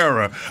wrong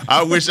era.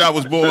 I wish I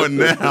was born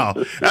now.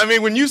 I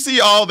mean, when you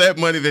see all that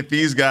money that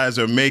these guys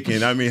are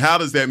making, I mean, how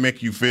does that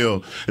make you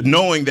feel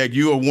knowing that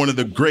you are one of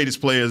the greatest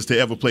players to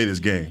ever play this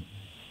game?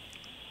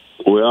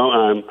 Well,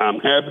 I'm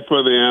happy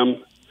for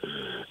them.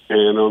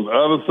 And on the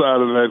other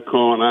side of that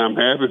coin, I'm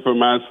happy for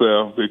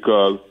myself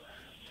because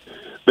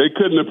they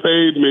couldn't have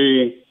paid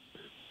me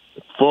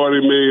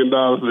 $40 million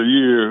a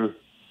year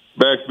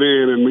back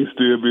then and me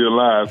still be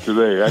alive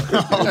today. It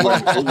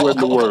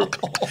wouldn't have worked.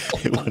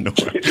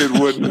 It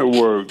wouldn't have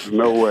worked.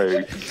 No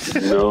way.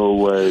 No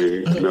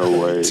way. No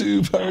way.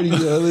 Two party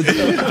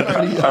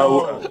party.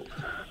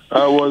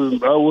 I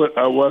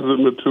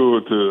wasn't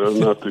mature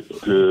enough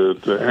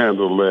to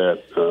handle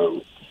that.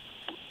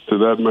 To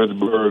that much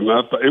burden.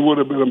 It would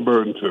have been a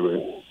burden to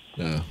me.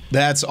 Yeah.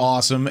 That's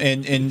awesome.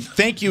 And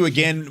thank you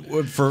again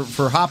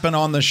for hopping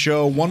on the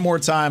show. One more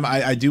time,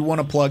 I do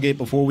want to plug it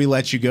before we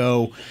let you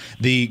go.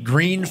 The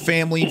Green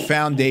Family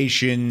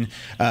Foundation,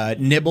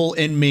 Nibble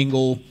and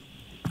Mingle,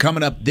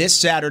 coming up this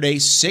Saturday,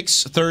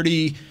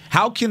 6:30.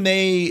 How can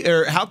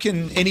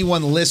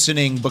anyone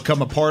listening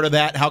become a part of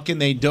that? How can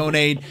they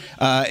donate?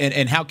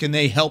 And how can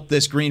they help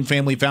this Green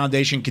Family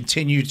Foundation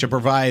continue to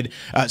provide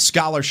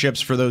scholarships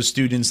for those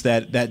students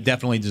that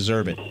definitely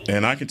deserve it?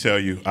 And I can tell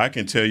you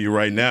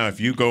right now, if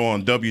you go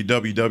on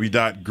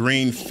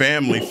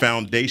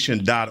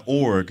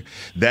www.greenfamilyfoundation.org,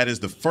 that is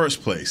the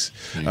first place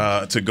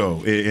to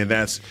go. And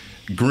that's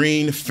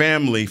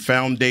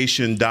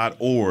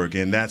greenfamilyfoundation.org,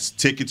 and that's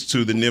tickets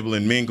to the Nibble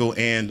and Mingle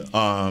and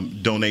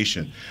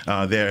donation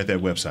there at that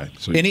website.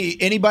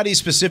 Anybody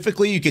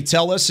specifically you could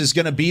tell us is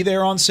going to be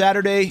there on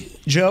Saturday,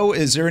 Joe?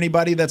 Is there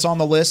anybody that's on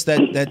the list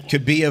that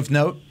could be of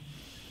note?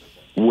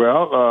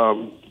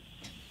 Well,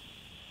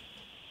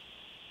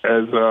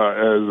 as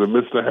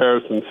Mr.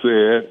 Harrison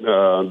said,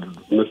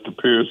 Mr.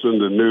 Pearson,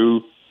 the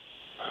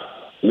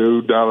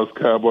new Dallas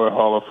Cowboy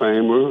Hall of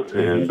Famer,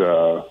 and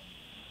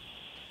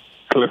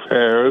Cliff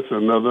Harris,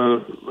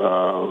 another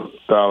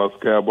Dallas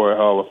Cowboy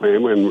Hall of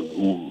Famer, and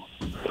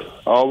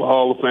all the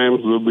Hall of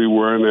Famers will be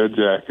wearing their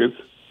jackets.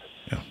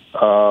 Yeah.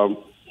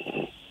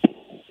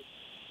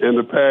 In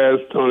the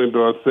past, Tony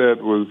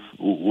Dorsett was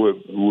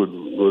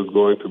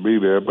going to be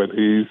there, but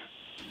he's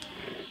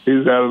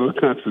out of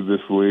the country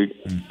this week,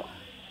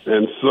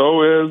 and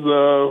so is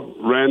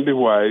Randy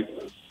White.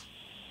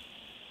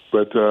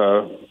 But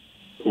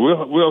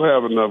we'll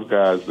have enough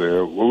guys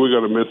there. We're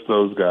going to miss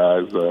those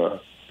guys.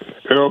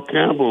 Earl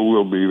Campbell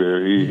will be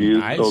there. He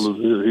has told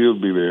us he'll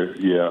be there.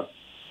 Yeah,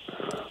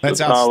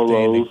 that's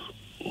outstanding.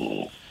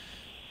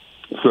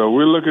 So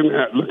we're looking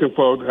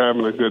forward to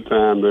having a good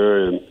time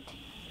there. And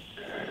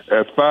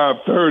at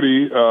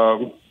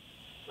 5:30,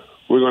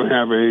 we're going to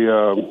have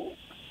a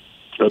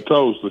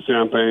toast, a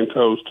champagne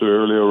toast to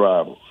early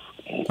arrivals.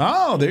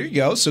 Oh, there you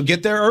go. So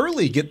get there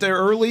early.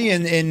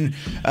 And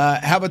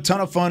have a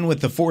ton of fun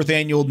with the 4th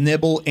annual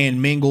Nibble and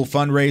Mingle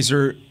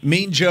fundraiser.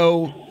 Mean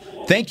Joe,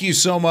 thank you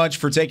so much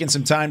for taking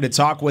some time to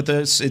talk with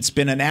us. It's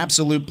been an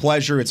absolute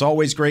pleasure. It's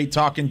always great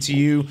talking to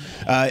you,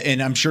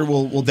 and I'm sure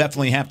we'll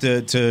definitely have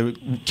to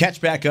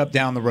catch back up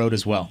down the road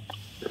as well.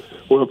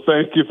 Well,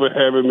 thank you for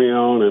having me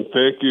on, and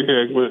thank you,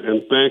 Heckman,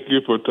 and thank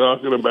you for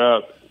talking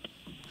about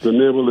the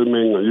Nibble and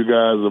Mingle. You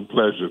guys are a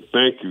pleasure.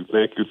 Thank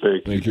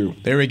you.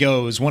 There he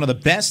goes. One of the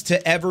best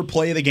to ever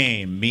play the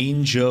game,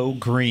 Mean Joe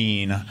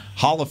Green,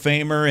 Hall of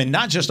Famer, and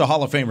not just a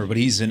Hall of Famer, but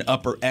he's an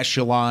upper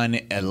echelon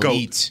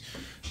elite,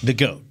 the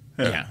GOAT.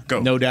 Yeah,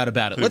 no doubt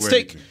about it. Let's go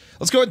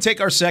ahead and take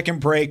our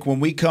second break.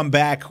 When we come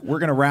back, we're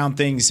going to round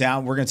things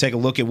out. We're going to take a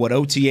look at what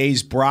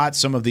OTAs brought,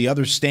 some of the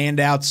other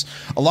standouts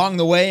along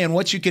the way, and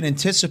what you can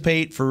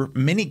anticipate for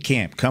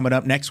minicamp coming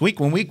up next week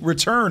when we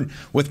return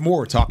with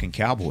more Talking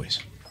Cowboys.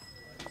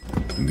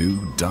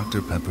 New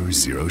Dr. Pepper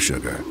Zero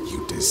Sugar.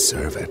 You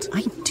deserve it.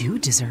 I do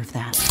deserve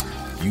that.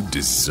 You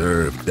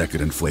deserve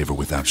decadent flavor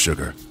without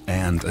sugar,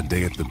 and a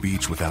day at the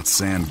beach without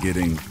sand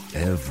getting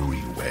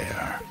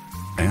everywhere.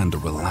 And a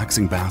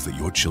relaxing bath that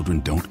your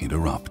children don't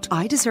interrupt.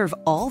 I deserve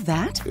all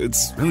that?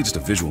 It's really just a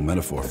visual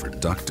metaphor for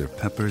Dr.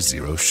 Pepper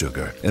Zero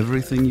Sugar.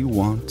 Everything you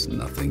want,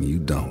 nothing you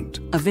don't.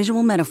 A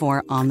visual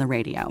metaphor on the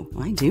radio.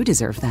 I do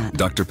deserve that.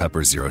 Dr.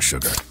 Pepper Zero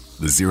Sugar.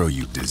 The zero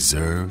you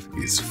deserve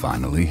is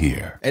finally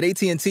here. At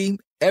AT&T,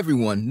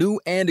 everyone, new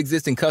and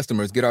existing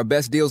customers, get our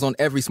best deals on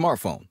every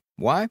smartphone.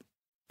 Why?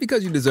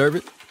 Because you deserve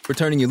it. For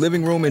turning your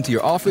living room into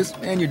your office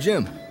and your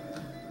gym.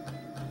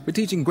 For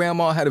teaching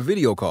grandma how to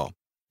video call.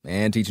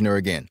 And teaching her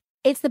again.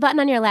 It's the button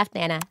on your left,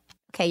 Nana.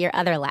 Okay, your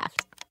other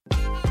left.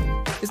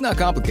 It's not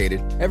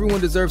complicated. Everyone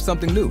deserves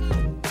something new.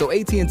 So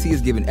AT&T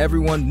is giving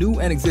everyone, new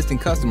and existing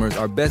customers,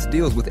 our best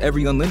deals with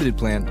every unlimited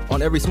plan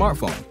on every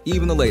smartphone,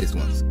 even the latest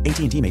ones.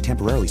 AT&T may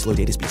temporarily slow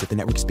data speeds if the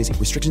network is busy.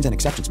 Restrictions and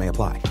exceptions may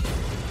apply.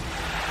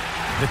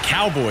 The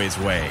Cowboys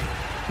way,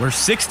 where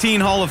 16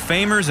 Hall of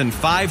Famers and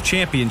 5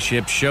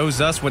 championships shows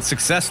us what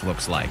success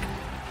looks like.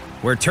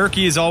 Where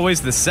turkey is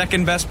always the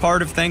second best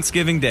part of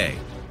Thanksgiving Day.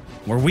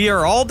 Where we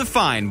are all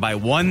defined by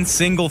one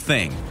single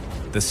thing,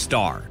 the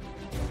star.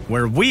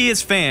 Where we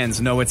as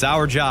fans know it's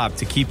our job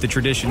to keep the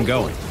tradition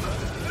going.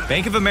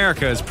 Bank of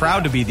America is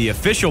proud to be the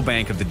official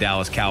bank of the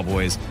Dallas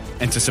Cowboys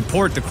and to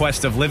support the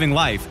quest of living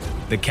life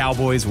the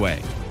Cowboys way.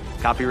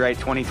 Copyright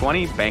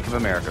 2020, Bank of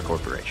America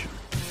Corporation.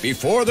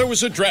 Before there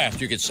was a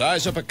draft, you could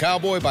size up a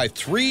cowboy by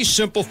 3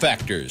 simple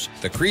factors: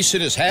 the crease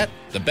in his hat,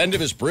 the bend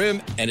of his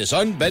brim, and his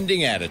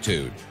unbending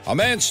attitude. A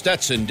man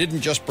Stetson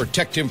didn't just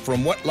protect him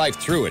from what life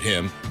threw at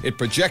him, it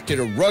projected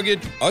a rugged,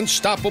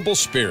 unstoppable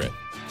spirit.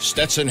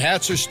 Stetson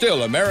hats are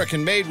still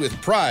American-made with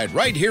pride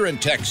right here in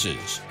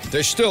Texas.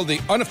 They're still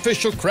the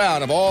unofficial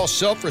crown of all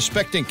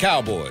self-respecting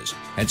cowboys,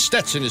 and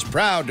Stetson is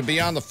proud to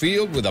be on the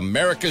field with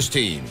America's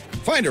team.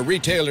 Find a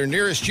retailer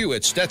nearest you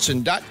at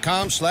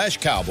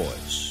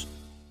stetson.com/cowboys.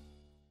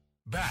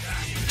 Back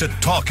to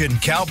Talkin'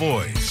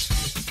 Cowboys.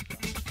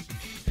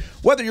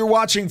 Whether you're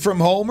watching from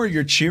home or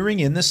you're cheering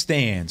in the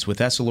stands, with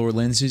Essilor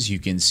lenses, you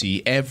can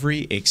see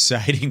every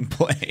exciting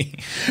play.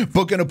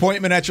 Book an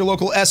appointment at your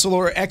local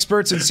Essilor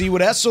experts and see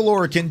what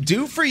Essilor can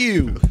do for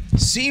you.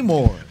 See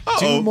more.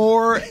 Do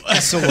more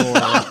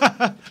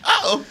Essilor.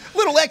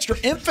 Little extra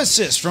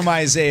emphasis from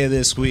Isaiah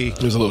this week.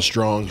 It was a little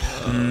strong.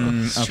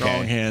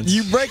 Strong hands.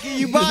 You break it,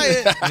 you buy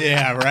it.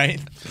 Yeah, right.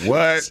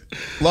 What?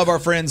 Love our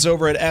friends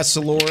over at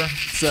Essilor.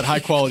 It's that high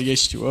quality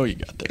H2O you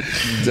got there.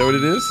 Is that what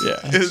it is? Yeah.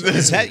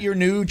 Is that your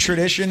new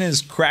tradition?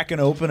 Is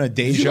cracking open a You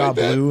Deja like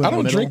that? Blue? In I don't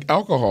the middle? drink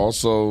alcohol,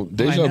 so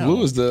Deja know.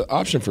 Blue is the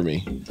option for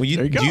me. Well, do you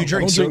I drink don't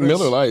drink sodas?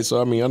 Miller Lite,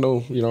 so I mean, I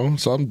know,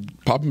 so I'm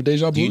popping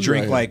Deja Blue. Do you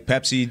drink like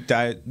Pepsi,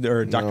 Diet,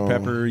 or Dr.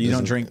 Pepper? You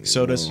don't drink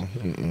sodas?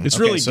 It's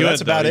really so good.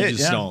 that's about though. it. You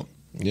just Yeah. don't.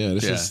 Yeah,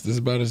 this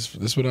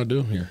is what I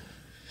do here.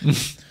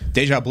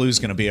 Deja Blue is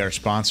going to be our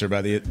sponsor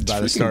by the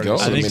start. Go.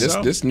 Of the I mean,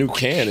 season. this new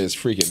can is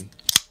freaking.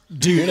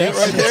 Dude, you hear that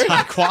right there?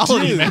 High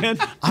quality, man.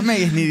 I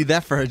may have needed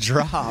that for a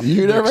drop. You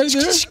hear that right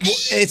there?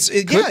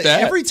 Well,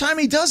 every time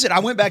he does it, I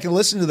went back and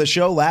listened to the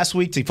show last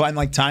week to find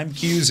like time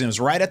cues, and it was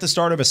right at the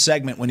start of a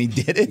segment when he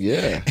did it.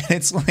 Yeah, and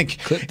it's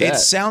like it that.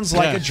 sounds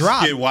like a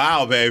drop. Get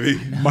wild,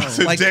 baby.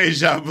 Like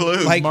Deja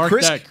Blue. Like Mark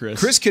Chris, that, Chris.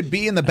 Chris could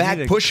be in the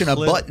back pushing a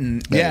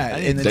button. Yeah,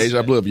 and it's-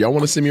 Deja Blue. If y'all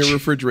want to send me a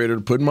refrigerator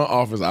to put in my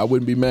office, I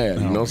wouldn't be mad.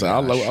 You know what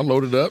I'm saying? I'll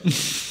load it up.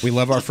 we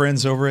love our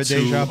friends over at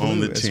Deja Blue on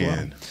the as 10,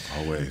 well.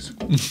 always.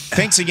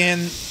 Thanks again.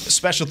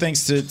 Special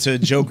thanks to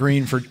Joe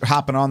Green for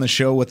hopping on the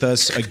show with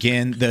us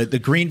again. The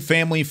Green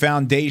Family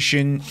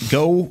Foundation.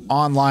 Go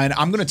online.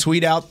 I'm going to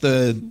tweet out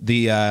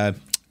the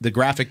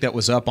graphic that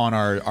was up on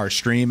our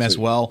stream as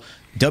well.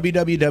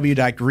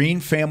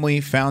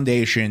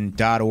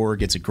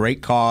 www.greenfamilyfoundation.org. It's a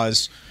great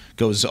cause.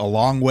 Goes a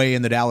long way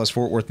in the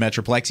Dallas-Fort Worth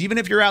Metroplex. Even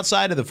if you're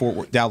outside of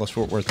the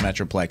Dallas-Fort Worth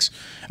Metroplex,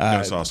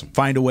 That's awesome.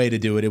 Find a way to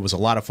do it. It was a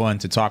lot of fun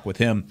to talk with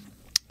him.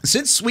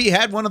 Since we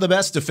had one of the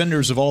best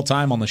defenders of all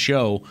time on the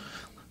show,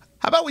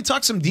 how about we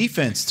talk some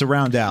defense to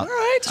round out? All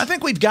right. I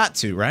think we've got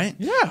to, right?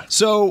 Yeah.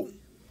 So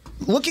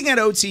looking at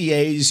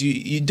OTAs,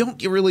 you don't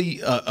get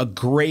really a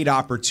great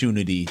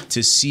opportunity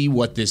to see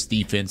what this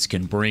defense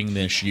can bring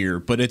this year,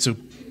 but it's a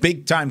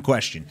big-time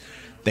question.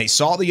 They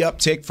saw the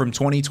uptick from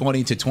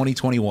 2020 to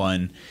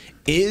 2021.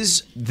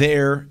 Is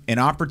there an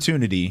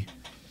opportunity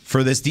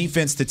for this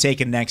defense to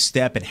take a next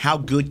step, and how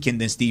good can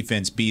this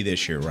defense be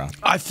this year, Rob?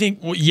 I think,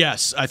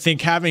 yes. I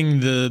think having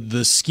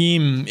the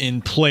scheme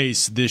in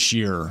place this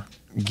year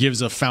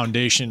gives a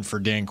foundation for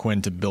Dan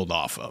Quinn to build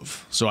off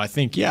of. So I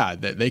think,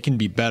 that they can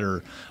be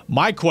better.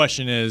 My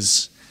question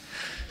is,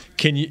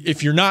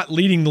 if you're not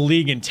leading the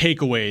league in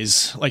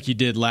takeaways like you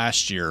did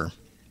last year,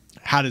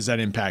 how does that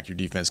impact your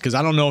defense? Because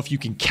I don't know if you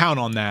can count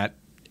on that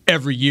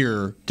every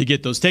year to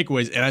get those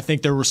takeaways. And I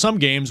think there were some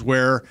games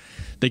where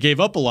they gave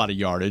up a lot of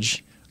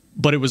yardage,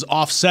 but it was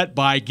offset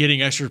by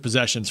getting extra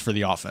possessions for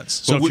the offense.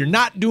 So if you're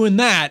not doing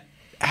that,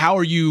 how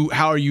are you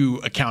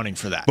accounting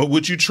for that? But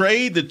would you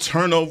trade the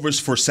turnovers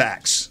for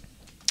sacks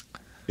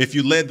if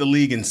you led the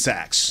league in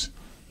sacks?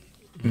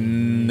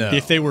 No.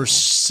 If they were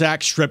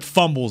sack strip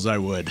fumbles, I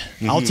would.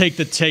 Mm-hmm. I'll take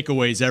the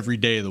takeaways every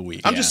day of the week.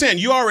 I'm just saying,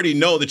 you already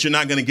know that you're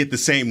not going to get the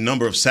same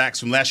number of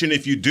sacks from last year. And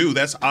if you do,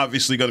 that's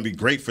obviously going to be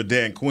great for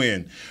Dan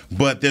Quinn.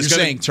 But You're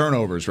saying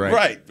turnovers, right?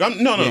 Right.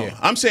 No. Yeah.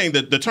 I'm saying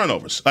the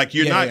turnovers. Like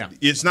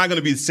it's not going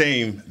to be the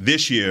same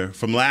this year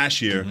from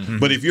last year. Mm-hmm.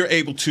 But if you're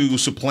able to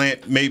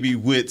supplant maybe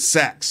with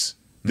sacks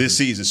this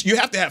season, so you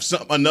have to have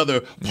another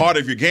part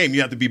of your game.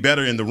 You have to be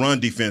better in the run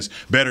defense,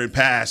 better in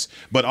pass.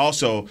 But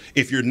also,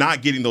 if you're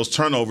not getting those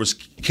turnovers,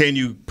 can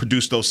you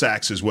produce those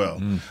sacks as well?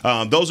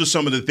 Those are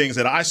some of the things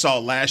that I saw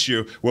last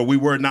year where we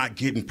were not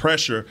getting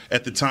pressure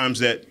at the times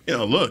that,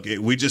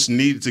 we just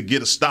needed to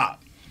get a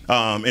stop.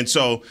 And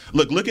so,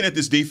 looking at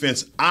this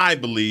defense, I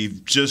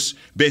believe, just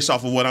based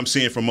off of what I'm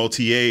seeing from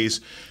OTAs,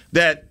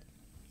 that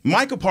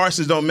Micah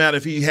Parsons don't matter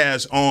if he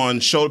has on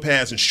shoulder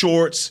pads and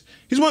shorts.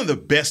 He's one of the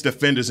best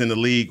defenders in the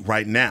league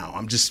right now.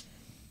 I'm just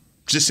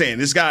saying,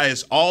 this guy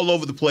is all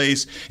over the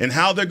place, and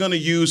how they're going to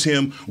use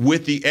him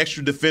with the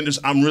extra defenders,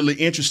 I'm really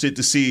interested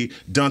to see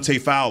Dante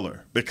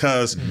Fowler,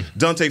 because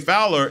Dante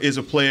Fowler is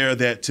a player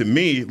that, to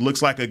me,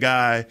 looks like a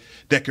guy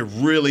that could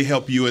really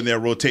help you in their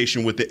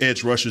rotation with the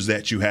edge rushers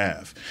that you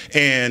have.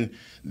 And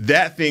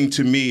that thing,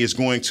 to me, is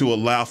going to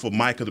allow for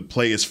Micah to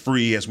play as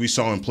free as we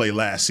saw him play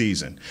last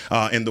season,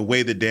 and the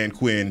way that Dan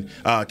Quinn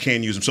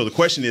can use him. So the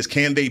question is,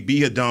 can they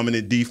be a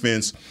dominant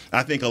defense?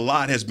 I think a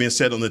lot has been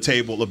said on the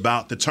table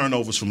about the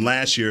turnovers from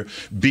last year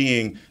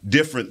being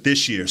different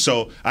this year.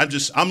 So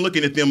I'm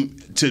looking at them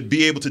to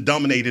be able to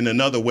dominate in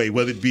another way,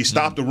 whether it be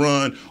stop the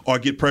run or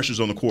get pressures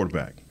on the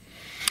quarterback.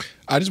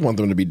 I just want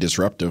them to be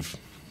disruptive.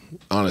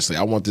 Honestly,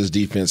 I want this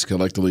defense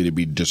collectively to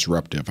be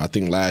disruptive. I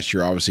think last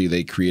year, obviously,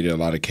 they created a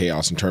lot of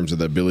chaos in terms of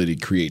the ability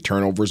to create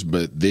turnovers.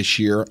 But this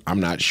year, I'm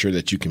not sure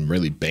that you can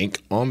really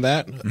bank on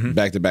that.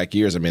 Back-to-back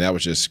years, I mean, that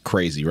was just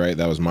crazy, right?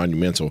 That was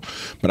monumental.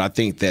 But I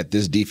think that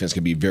this defense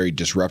can be very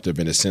disruptive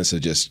in the sense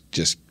of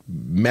just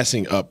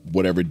messing up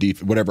whatever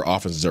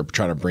offenses are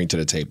trying to bring to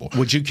the table.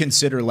 Would you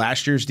consider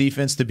last year's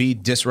defense to be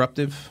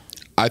disruptive?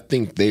 I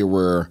think they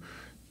were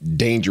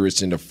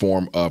dangerous in the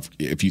form of,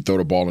 if you throw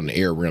the ball in the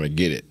air, we're going to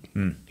get it.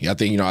 Yeah, I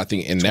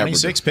think in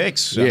 26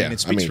 picks. Yeah, it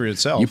speaks for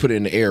itself. You put it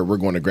in the air, we're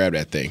going to grab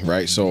that thing,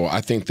 right? So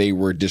I think they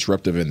were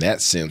disruptive in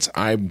that sense.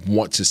 I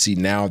want to see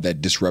now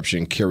that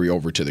disruption carry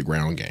over to the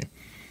ground game.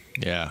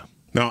 Yeah.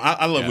 No,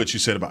 I love what you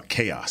said about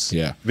chaos.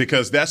 Yeah.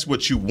 Because that's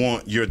what you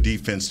want your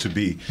defense to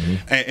be.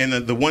 And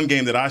the one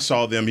game that I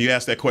saw them, you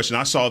asked that question,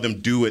 I saw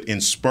them do it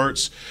in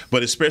spurts,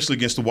 but especially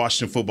against the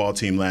Washington football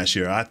team last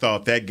year. I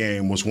thought that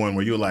game was one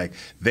where you were like,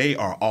 they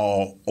are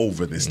all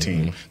over this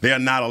team. They are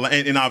not –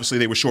 and obviously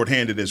they were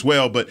shorthanded as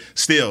well, but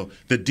still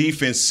the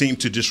defense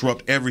seemed to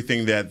disrupt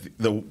everything that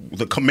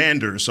the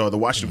Commanders or the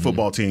Washington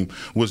football team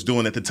was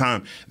doing at the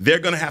time. They're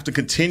going to have to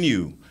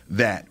continue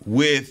that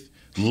with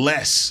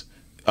less –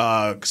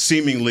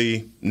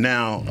 seemingly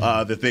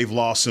now that they've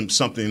lost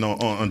something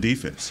on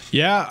defense.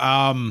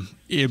 Yeah,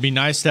 it'd be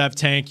nice to have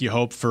Tank. You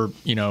hope for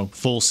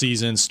full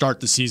season, start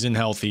the season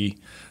healthy.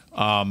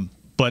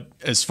 But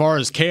as far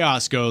as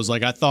chaos goes,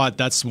 like I thought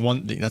that's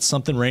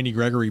something Randy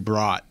Gregory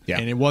brought. Yeah.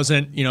 And it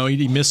wasn't,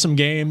 he missed some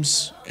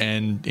games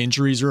and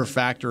injuries are a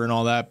factor and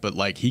all that, but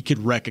like he could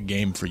wreck a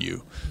game for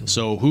you.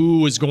 So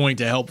who is going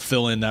to help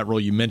fill in that role?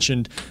 You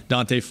mentioned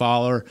Dante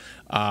Fowler.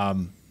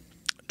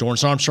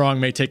 Dorrance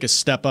Armstrong may take a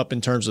step up in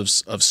terms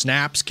of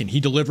snaps. Can he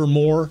deliver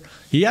more?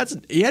 He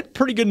had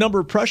pretty good number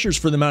of pressures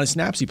for the amount of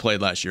snaps he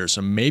played last year,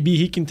 so maybe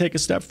he can take a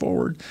step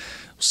forward.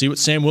 We'll see what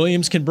Sam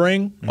Williams can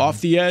bring off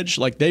the edge.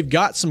 Like they've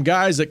got some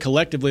guys that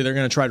collectively they're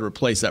going to try to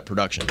replace that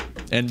production.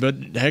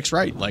 But Heck's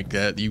right. Like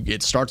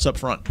it starts up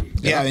front.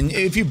 Yeah, and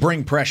if you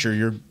bring pressure,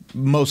 you're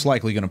most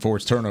likely going to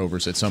force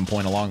turnovers at some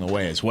point along the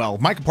way as well.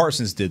 Micah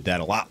Parsons did that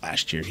a lot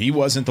last year. He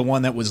wasn't the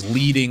one that was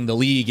leading the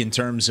league in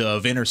terms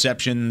of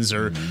interceptions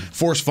or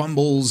forced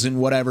fumbles and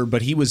whatever,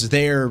 but he was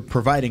there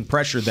providing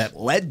pressure that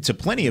led to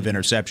plenty of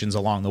interceptions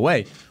along the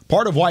way.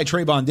 Part of why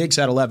Trayvon Diggs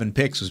had 11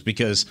 picks was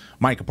because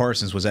Micah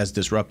Parsons was as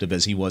disruptive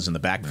as he was in the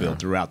backfield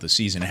throughout the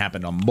season. It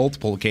happened on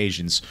multiple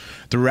occasions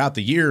throughout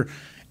the year.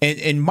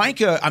 And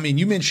Micah, I mean,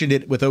 you mentioned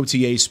it with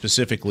OTA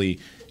specifically.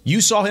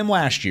 You saw him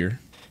last year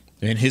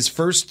in his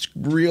first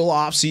real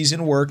offseason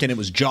work, and it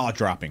was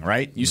jaw-dropping,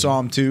 right? You saw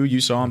him too.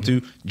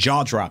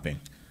 Jaw-dropping.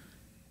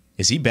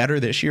 Is he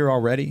better this year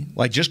already?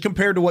 Like, just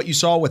compared to what you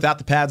saw without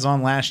the pads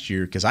on last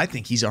year, because I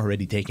think he's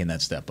already taken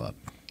that step up.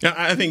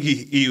 I think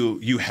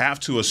you have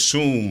to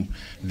assume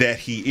that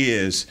he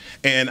is.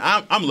 And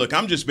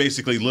I'm just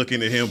basically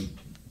looking at him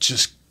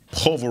just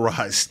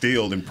pulverized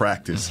steel in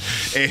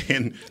practice.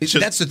 And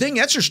that's the thing.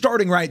 That's your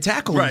starting right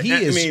tackle. Right. He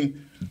is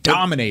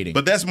dominating.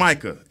 But that's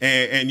Micah.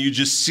 And you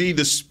just see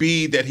the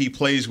speed that he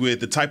plays with,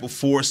 the type of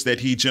force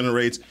that he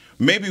generates.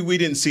 Maybe we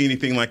didn't see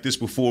anything like this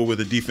before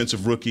with a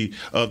defensive rookie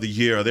of the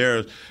year.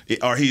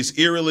 Or he's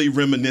eerily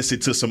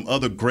reminiscent to some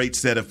other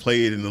greats that have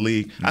played in the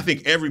league. I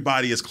think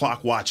everybody is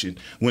clock watching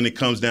when it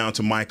comes down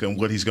to Micah and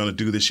what he's going to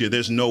do this year.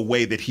 There's no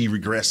way that he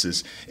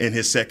regresses in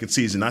his second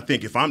season. I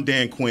think if I'm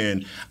Dan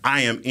Quinn,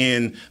 I am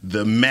in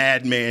the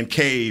madman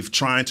cave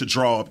trying to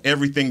draw up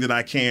everything that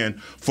I can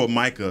for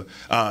Micah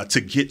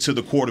to get to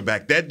the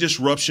quarterback. That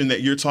disruption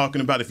that you're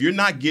talking about, if you're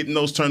not getting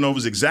those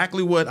turnovers,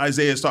 exactly what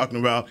Isaiah is talking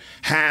about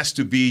has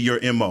to be your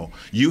MO.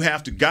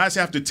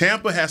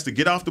 Tampa has to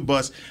get off the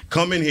bus,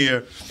 come in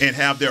here, and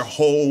have their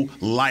whole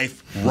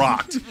life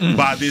rocked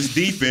by this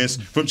defense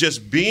from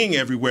just being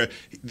everywhere.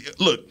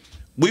 Look,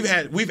 we've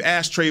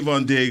asked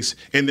Trayvon Diggs,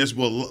 and there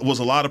was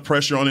a lot of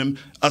pressure on him.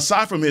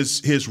 Aside from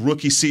his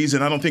rookie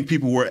season, I don't think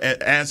people were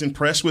as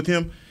impressed with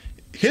him.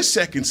 his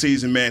second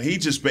season, man, he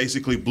just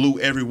basically blew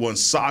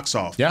everyone's socks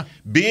off. Yeah.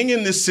 Being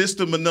in this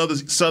system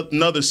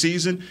another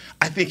season,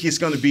 I think it's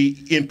going to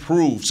be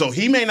improved. So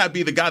he may not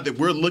be the guy that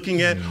we're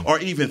looking at or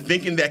even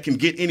thinking that can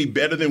get any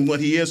better than what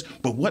he is,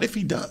 but what if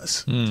he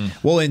does?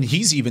 Well, and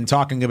he's even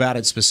talking about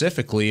it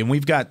specifically, and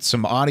we've got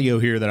some audio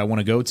here that I want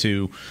to go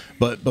to,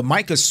 but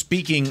Micah's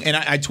speaking, and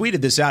I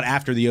tweeted this out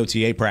after the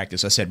OTA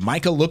practice. I said,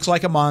 Micah looks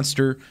like a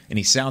monster, and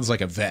he sounds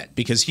like a vet,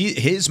 because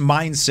his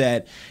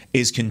mindset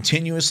is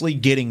continuously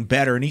getting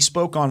better. And he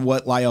spoke on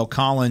what La'el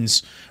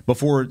Collins,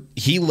 before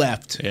he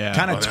left,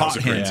 kind of taught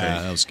him.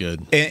 Yeah, that was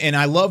good. And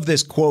I love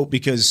this quote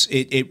because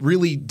it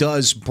really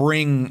does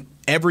bring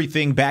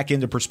everything back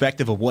into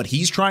perspective of what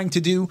he's trying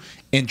to do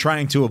and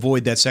trying to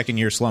avoid that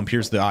second-year slump.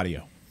 Here's the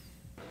audio.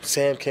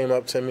 Sam came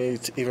up to me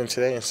even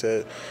today and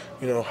said,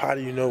 how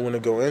do you know when to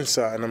go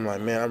inside? And I'm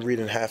like, man, I'm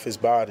reading half his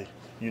body.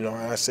 And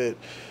I said,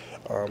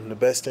 the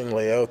best thing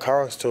La'el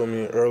Collins told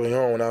me early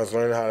on when I was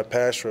learning how to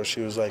pass rush,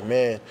 she was like,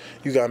 man,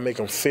 you got to make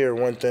them fear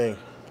one thing.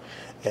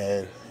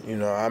 And,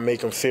 I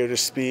make them fear the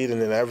speed,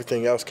 and then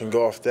everything else can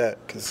go off that,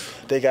 because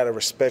they got to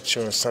respect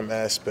you in some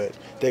aspect.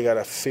 They got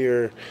to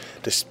fear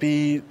the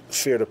speed,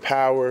 fear the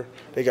power.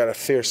 They got to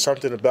fear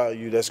something about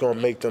you that's going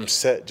to make them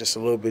set just a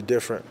little bit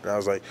different. And I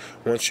was like,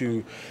 once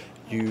you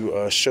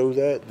show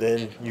that,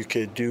 then you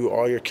could do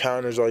all your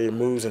counters, all your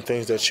moves and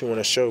things that you want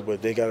to show,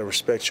 but they got to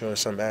respect you in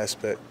some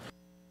aspect.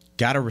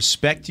 Got to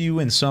respect you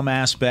in some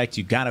aspect.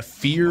 You got to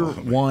fear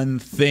one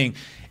thing.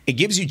 It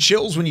gives you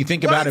chills when you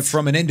think about it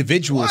from an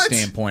individual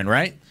standpoint,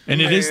 right? And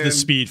it is the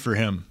speed for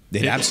him.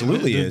 It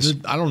absolutely is.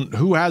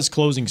 Who has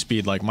closing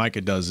speed like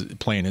Micah does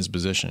playing his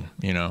position,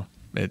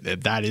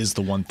 that is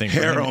the one thing.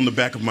 Hair on the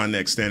back of my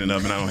neck standing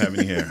up, and I don't have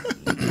any hair.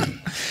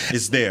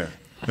 It's there.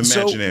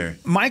 Imaginary. So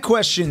my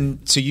question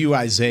to you,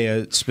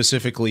 Isaiah,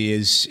 specifically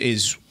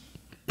is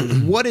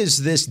what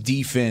is this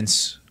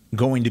defense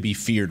going to be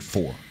feared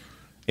for?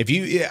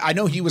 I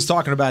know he was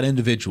talking about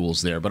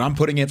individuals there, but I'm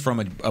putting it from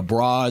a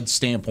broad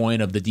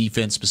standpoint of the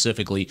defense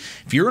specifically.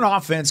 If you're an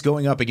offense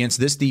going up against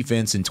this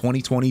defense in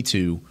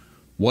 2022,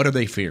 what are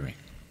they fearing?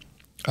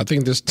 I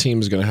think this team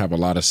is going to have a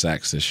lot of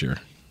sacks this year.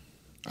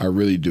 I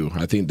really do.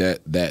 I think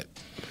that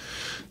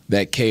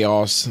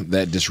chaos,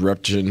 that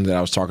disruption that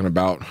I was talking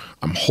about,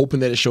 I'm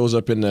hoping that it shows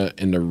up in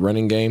the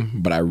running game,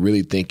 but I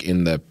really think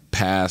in the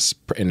pass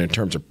and in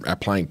terms of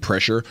applying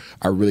pressure,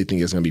 I really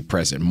think it's going to be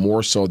present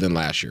more so than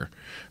last year.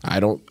 I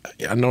know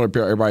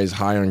everybody's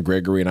high on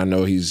Gregory, and I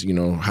know he's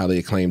highly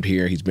acclaimed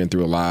here. He's been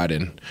through a lot,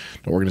 and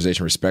the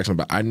organization respects him.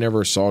 But I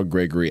never saw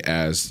Gregory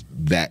as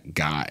that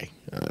guy.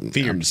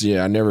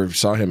 I never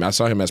saw him. I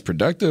saw him as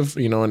productive,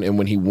 and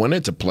when he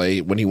wanted to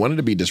play, when he wanted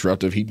to be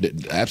disruptive, he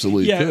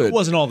absolutely could. It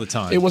wasn't all the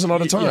time. It wasn't all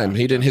the time.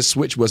 He didn't. His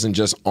switch wasn't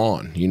just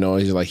on.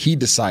 He's like he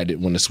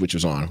decided when the switch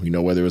was on.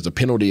 Whether it was a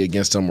penalty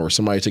against him or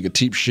somebody took a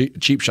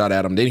cheap shot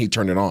at him, then he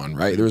turned it on.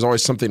 Right? There was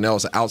always something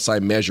else.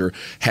 Outside measure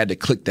had to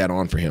click that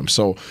on for him.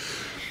 So.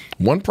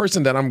 One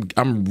person that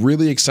I'm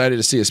really excited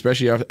to see,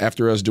 especially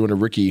after us doing a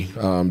rookie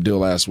deal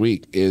last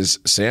week, is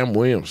Sam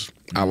Williams.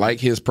 I like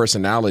his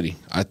personality.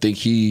 I think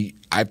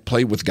I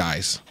played with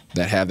guys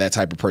that have that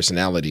type of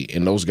personality,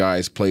 and those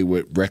guys play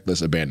with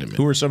reckless abandonment.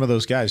 Who are some of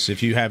those guys,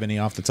 if you have any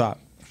off the top?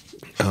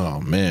 Oh,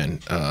 man.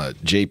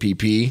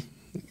 JPP.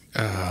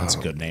 That's a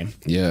good name.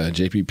 Yeah,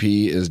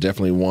 JPP is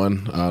definitely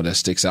one that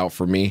sticks out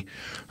for me.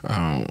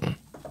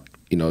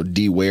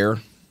 D. Ware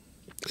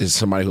is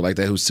somebody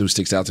who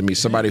sticks out to me.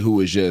 Somebody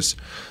who is just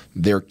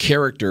their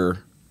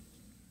character,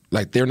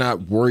 like they're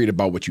not worried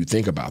about what you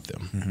think about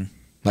them. Mm-hmm.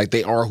 Like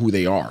they are who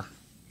they are,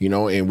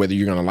 and whether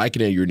you're going to like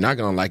it or you're not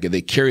going to like it,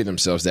 they carry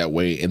themselves that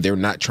way, and they're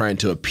not trying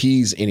to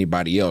appease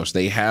anybody else.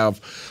 They have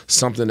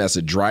something that's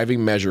a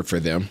driving measure for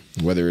them,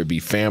 whether it be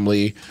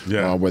family,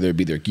 whether it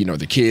be their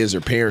the kids or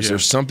parents.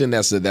 There's something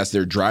that's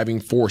their driving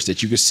force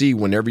that you can see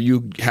whenever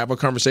you have a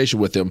conversation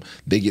with them,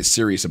 they get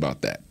serious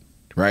about that,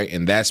 right?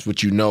 And that's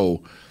what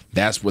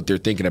that's what they're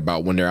thinking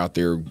about when they're out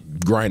there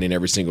grinding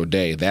every single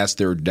day. That's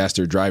their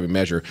driving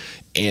measure.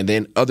 And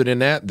then other than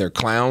that, they're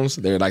clowns.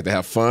 They like to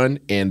have fun,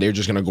 and they're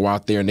just going to go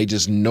out there, and they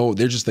just know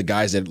they're just the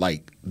guys that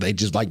they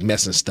just like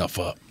messing stuff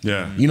up.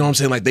 Yeah. You know what I'm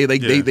saying? Like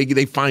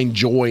they find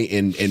joy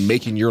in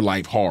making your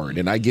life hard.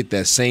 And I get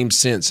that same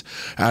sense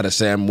out of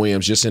Sam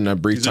Williams just in a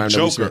brief time.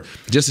 Just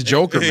a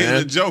joker, man.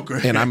 He's a joker.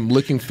 And I'm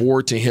looking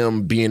forward to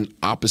him being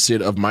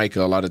opposite of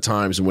Micah a lot of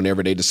times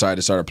whenever they decide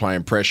to start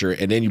applying pressure.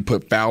 And then you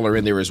put Fowler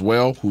in there as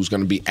well, who's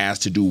going to be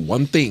asked to do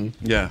one thing.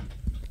 Yeah.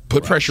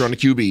 Put pressure on the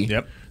QB.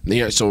 Yep.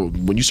 Yeah, so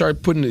when you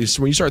start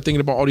thinking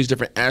about all these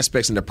different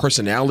aspects and the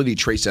personality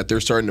traits that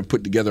they're starting to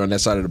put together on that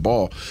side of the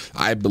ball,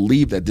 I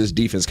believe that this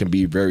defense can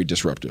be very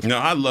disruptive. No,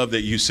 I love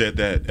that you said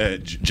that,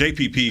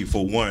 JPP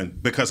for one,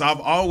 because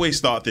I've always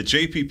thought that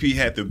JPP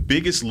had the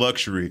biggest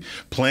luxury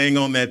playing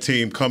on that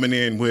team, coming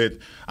in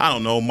with, I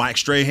don't know, Mike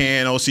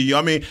Strahan, OCU.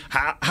 I mean,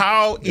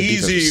 how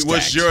easy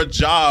was your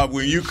job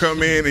when you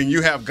come in and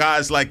you have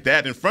guys like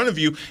that in front of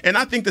you? And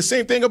I think the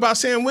same thing about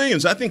Sam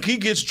Williams. I think he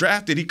gets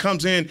drafted. He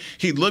comes in,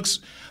 he looks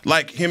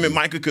like him and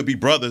Micah could be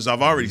brothers.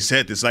 I've already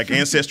said this. Like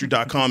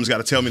Ancestry.com has got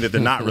to tell me that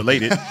they're not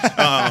related.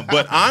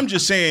 But I'm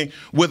just saying,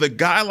 with a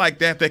guy like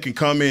that can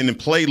come in and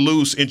play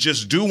loose and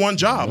just do one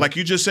job, like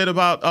you just said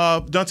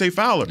about Dante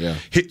Fowler. Yeah.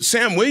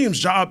 Sam Williams'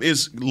 job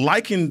is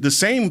liking the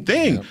same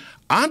thing. Yeah.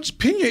 I'm just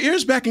pin your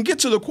ears back and get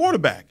to the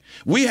quarterback.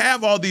 We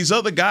have all these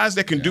other guys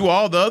that can do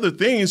all the other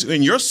things.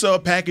 In your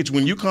sub package,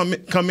 when you come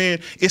in,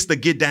 it's the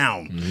get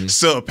down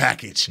sub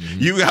package.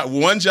 You got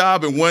one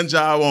job and one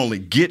job only.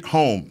 Get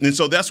home. And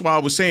so that's why I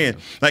was saying,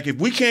 like, if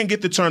we can't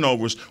get the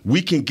turnovers,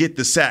 we can get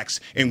the sacks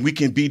and we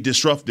can be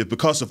disruptive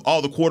because of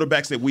all the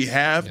quarterbacks that we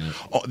have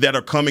that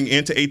are coming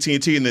into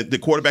AT&T and the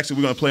quarterbacks that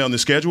we're going to play on the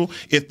schedule.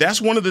 If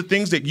that's one of the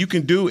things that you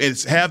can do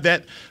is have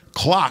that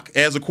clock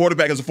as a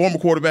quarterback, as a former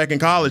quarterback in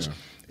college. Yeah.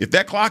 If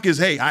that clock is,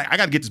 hey, I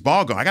got to get this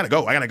ball going. I got to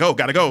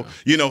go.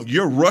 You know,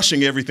 you're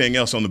rushing everything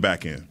else on the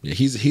back end. Yeah,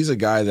 he's a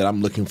guy that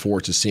I'm looking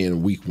forward to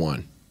seeing week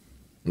one.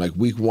 Like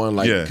week one,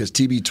 because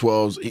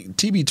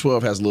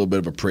TB12 has a little bit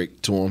of a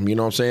prick to him. You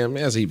know what I'm saying?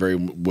 As he very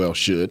well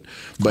should.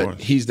 But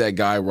he's that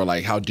guy where,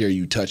 like, how dare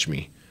you touch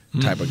me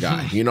type of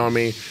guy. You know what I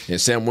mean? And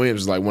Sam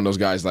Williams is like one of those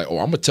guys like, oh,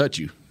 I'm going to touch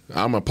you.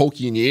 I'm going to poke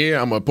you in your ear.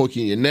 I'm going to poke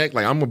you in your neck.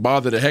 Like, I'm going to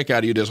bother the heck out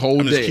of you this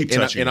whole day.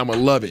 And I'm going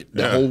to love it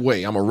the whole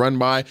way. I'm going to run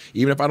by.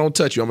 Even if I don't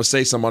touch you, I'm going to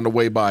say something on the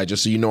way by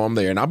just so you know I'm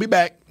there. And I'll be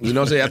back. You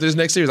know what I'm saying? After this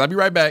next series, I'll be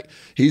right back.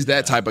 He's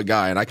that type of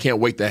guy. And I can't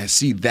wait to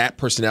see that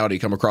personality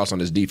come across on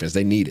this defense.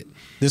 They need it.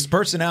 This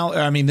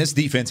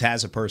defense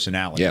has a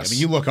personality. Yes. I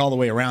mean, you look all the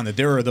way around that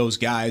there are those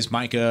guys,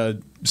 Micah,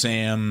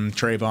 Sam,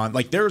 Trayvon.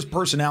 Like, there's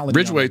personality.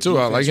 Ridgeway, too.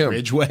 I like him.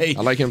 Ridgeway.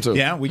 I like him, too.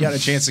 Yeah, we got a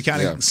chance to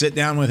kind of sit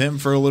down with him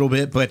for a little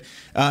bit. But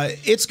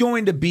it's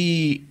going to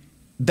be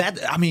that.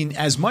 I mean,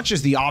 as much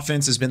as the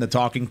offense has been the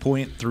talking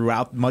point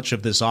throughout much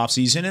of this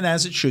offseason, and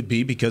as it should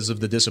be because of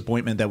the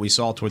disappointment that we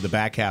saw toward the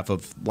back half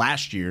of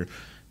last year,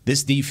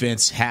 this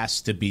defense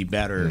has to be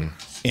better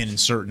in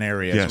certain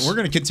areas. Yes. And we're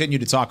going to continue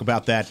to talk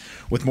about that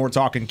with more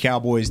Talking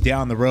Cowboys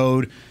down the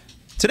road.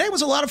 Today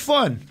was a lot of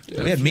fun.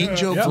 We had Mean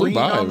Joe Green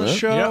on the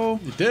show.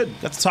 You did.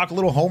 Got to talk a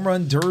little home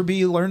run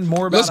derby, learn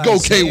more about Let's go,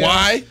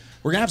 Isaiah. KY.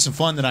 We're going to have some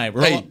fun tonight.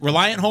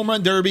 Reliant Home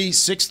Run Derby,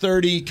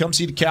 6:30. Come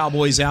see the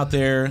Cowboys out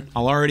there.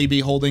 I'll already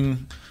be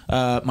holding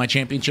my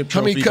championship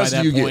trophy by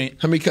that point.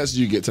 How many cuts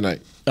do you get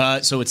tonight?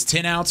 So it's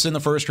 10 outs in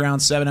the first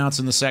round, 7 outs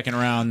in the second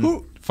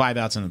round, 5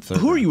 outs in the third.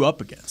 Who are round. you up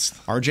against?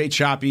 RJ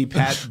Choppy,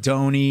 Pat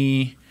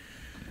Doney.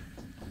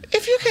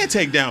 If you can't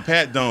take down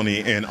Pat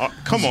Doney and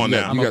come on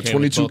now, you got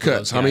 22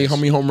 cuts. How many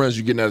home runs are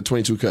you getting out of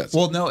 22 cuts?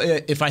 Well, no,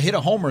 if I hit a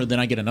homer, then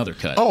I get another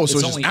cut. Oh, so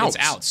it's only just outs.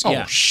 It's outs. Oh,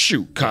 yeah.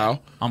 shoot,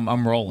 Kyle.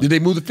 I'm rolling. Did they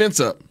move the fence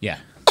up? Yeah.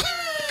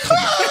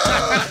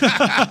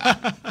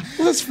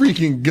 Let's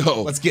freaking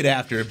go. Let's get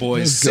after it,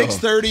 boys.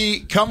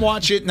 6:30. Come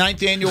watch it.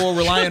 9th annual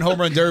Reliant Home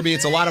Run Derby.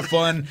 It's a lot of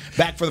fun.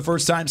 Back for the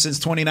first time since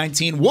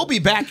 2019. We'll be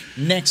back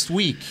next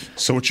week.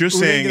 So what you're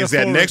saying is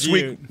that next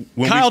week,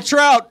 Kyle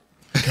Trout.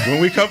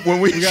 When we got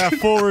a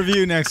full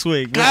review next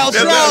week. Kyle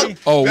Trout.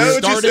 Oh,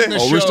 we're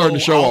starting the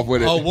show off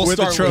with it. Oh, we'll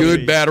start with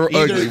good, bad, or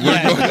ugly.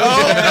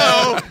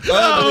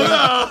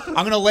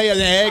 I'm going to lay an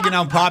egg and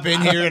I'll pop in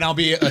here and I'll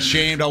be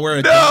ashamed. I'll wear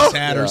a dog's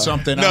hat or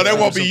something. No, that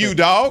won't be you,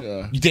 dog.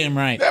 You're damn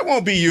right. That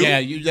won't be you.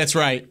 Yeah, that's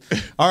right.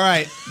 All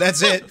right,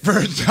 that's it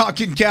for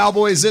Talking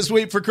Cowboys this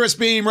week. For Chris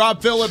Beam,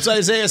 Rob Phillips,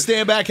 Isaiah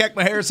Stanback,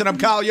 Heckma Harrison, I'm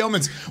Kyle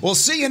Yeomans. We'll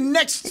see you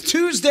next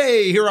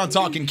Tuesday here on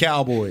Talking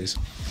Cowboys.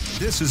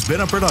 This has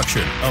been a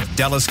production of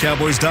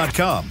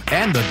DallasCowboys.com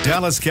and the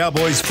Dallas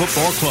Cowboys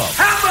Football Club.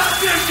 How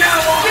about this,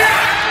 Cowboys?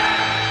 Yeah!